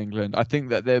 3-1 England. I think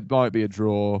that there might be a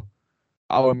draw.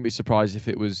 I wouldn't be surprised if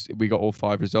we got all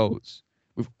 5 results.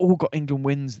 We've all got England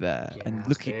wins there, and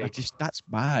looking that's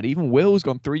mad. Even Will's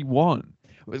gone 3-1.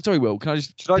 Sorry, Will. Can I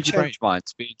should I change mine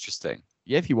to be interesting?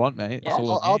 Yeah, if you want, mate. Yeah,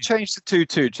 I'll change to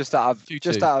 2-2 just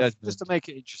to make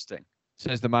it interesting.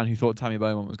 Says the man who thought Tammy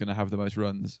Bowman was going to have the most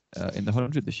runs in the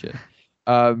 100 this year.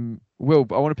 Will,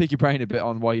 I want to pick your brain a bit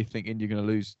on why you think India are going to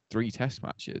lose 3 Test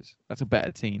matches. That's a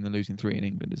better team than losing 3 in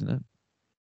England, isn't it?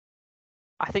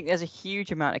 I think there's a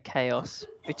huge amount of chaos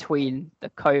between the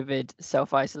COVID,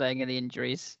 self-isolating, and the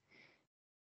injuries.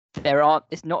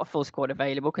 It's not a full squad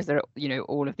available because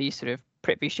all of these sort of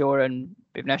Prithvi Shaw and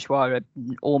Bhuvneshwar are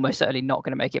almost certainly not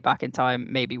going to make it back in time.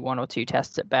 Maybe 1 or 2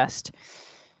 tests at best.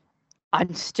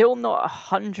 I'm still not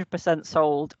 100%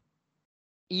 sold,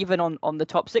 even on the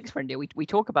top 6 for India. We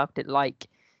talk about it like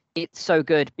it's so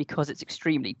good because it's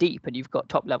extremely deep and you've got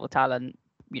top level talent.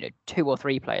 2 or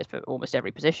 3 players for almost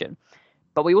every position.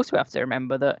 But we also have to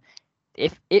remember that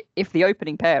if the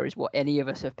opening pair is what any of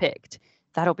us have picked,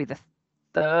 that'll be the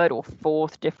 3rd or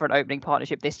 4th different opening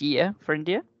partnership this year for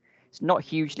India. It's not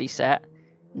hugely set.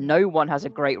 No one has a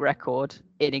great record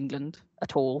in England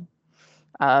at all.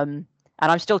 And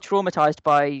I'm still traumatized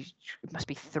by, it must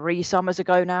be 3 summers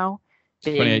ago now,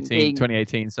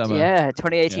 2018 summer. Yeah,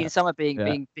 2018 summer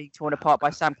being torn apart by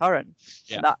Sam Curran.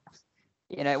 Yeah. That,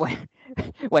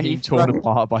 when Team torn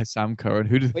apart by Sam Curran.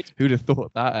 Who'd have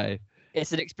thought that? Eh?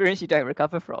 It's an experience you don't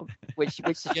recover from, which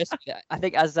suggests that I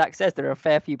think, as Zach says, there are a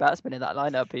fair few batsmen in that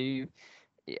lineup who,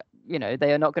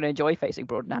 they are not going to enjoy facing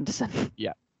Broad and Anderson.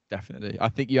 Yeah, definitely. I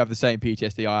think you have the same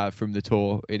PTSD I have from the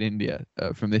tour in India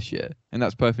from this year, and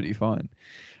that's perfectly fine.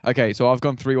 Okay, so I've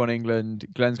gone 3-1 England.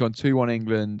 Glenn's gone 2-1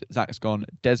 England. Zach's gone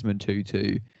Desmond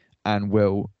 2-2, and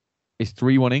Will is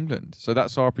 3-1 England. So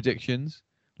that's our predictions.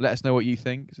 Let us know what you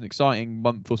think. It's an exciting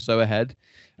month or so ahead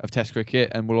of Test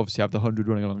cricket, and we'll obviously have the 100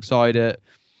 running alongside it.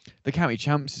 The county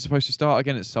champs is supposed to start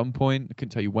again at some point. I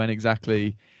couldn't tell you when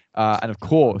exactly. And of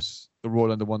course, the Royal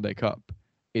London One Day Cup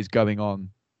is going on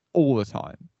all the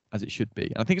time, as it should be.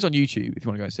 And I think it's on YouTube if you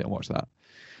want to go and sit and watch that.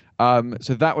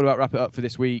 So that will about wrap it up for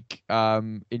this week.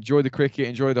 Enjoy the cricket,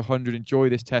 enjoy the 100, enjoy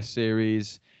this Test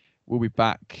series. We'll be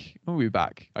back.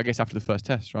 I guess after the first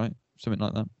Test, right? Something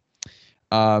like that.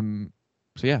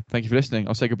 So yeah, thank you for listening.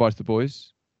 I'll say goodbye to the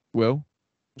boys. Will,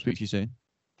 speak to you soon.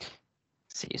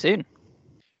 See you soon.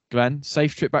 Glenn,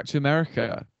 safe trip back to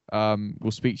America.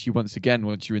 We'll speak to you once again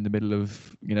once you're in the middle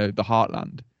of, the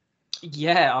heartland.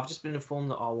 Yeah, I've just been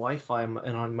informed that our Wi-Fi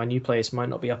in my new place might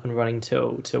not be up and running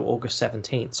till August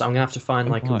 17th. So I'm gonna have to find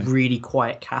a really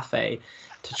quiet cafe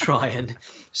to try and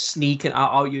sneak it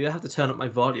out. You have to turn up my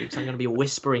volume because I'm going to be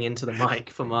whispering into the mic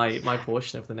for my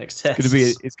portion of the next test.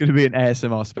 It's going to be an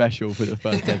ASMR special for the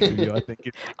first test review. I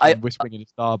think I'm whispering into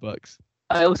Starbucks.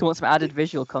 I also want some added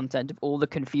visual content of all the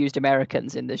confused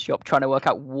Americans in this shop trying to work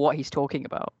out what he's talking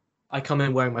about. I come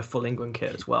in wearing my full England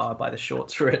kit as well. I buy the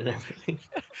shorts for it and everything.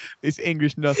 It's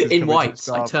English nutters. In whites.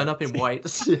 I turn up in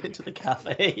whites into the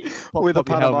cafe. With a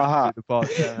Panama hat.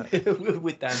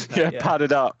 With them.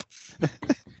 Padded up.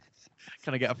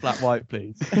 Can I get a flat white,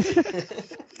 please?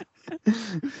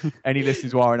 Any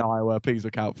listeners who are in Iowa, please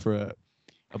look out for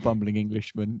a bumbling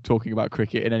Englishman talking about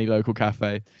cricket in any local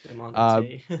cafe.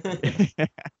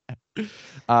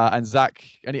 And Zach,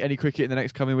 any cricket in the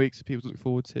next coming weeks that people look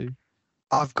forward to?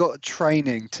 I've got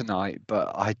training tonight,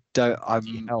 but I don't. I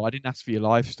didn't ask for your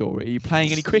life story. Are you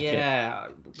playing any cricket? Yeah.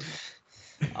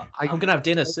 I'm gonna have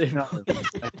dinner soon. I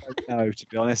don't know, to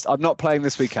be honest. I'm not playing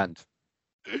this weekend.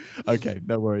 Okay,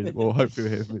 no worries. Well, hopefully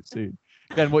we'll hear from it soon.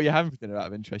 Ben, what are you having for dinner out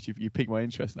of interest? You piqued my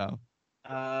interest now.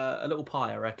 A little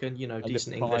pie, I reckon.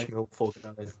 Decent English meal for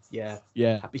Yeah.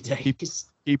 Happy days.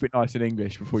 Keep it nice in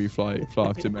English before you fly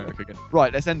off to America again.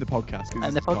 Right, let's end the podcast.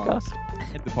 End the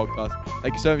podcast.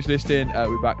 Thank you so much for listening.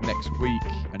 We'll be back next week,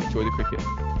 and enjoy the cricket.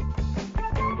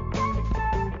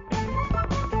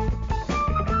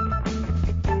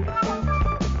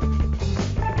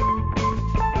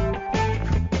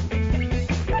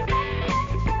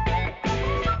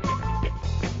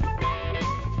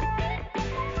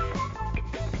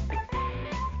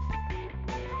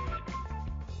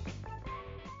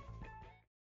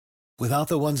 Without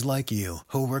the ones like you,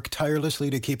 who work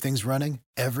tirelessly to keep things running,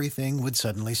 everything would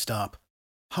suddenly stop.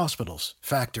 Hospitals,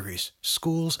 factories,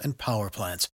 schools, and power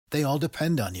plants, they all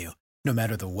depend on you. No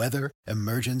matter the weather,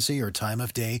 emergency, or time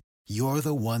of day, you're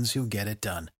the ones who get it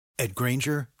done. At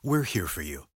Grainger, we're here for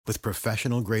you with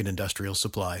professional-grade industrial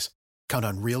supplies. Count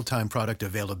on real-time product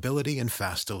availability and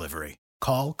fast delivery.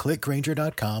 Call, click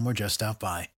Grainger.com, or just stop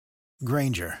by.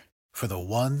 Grainger, for the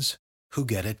ones who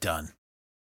get it done.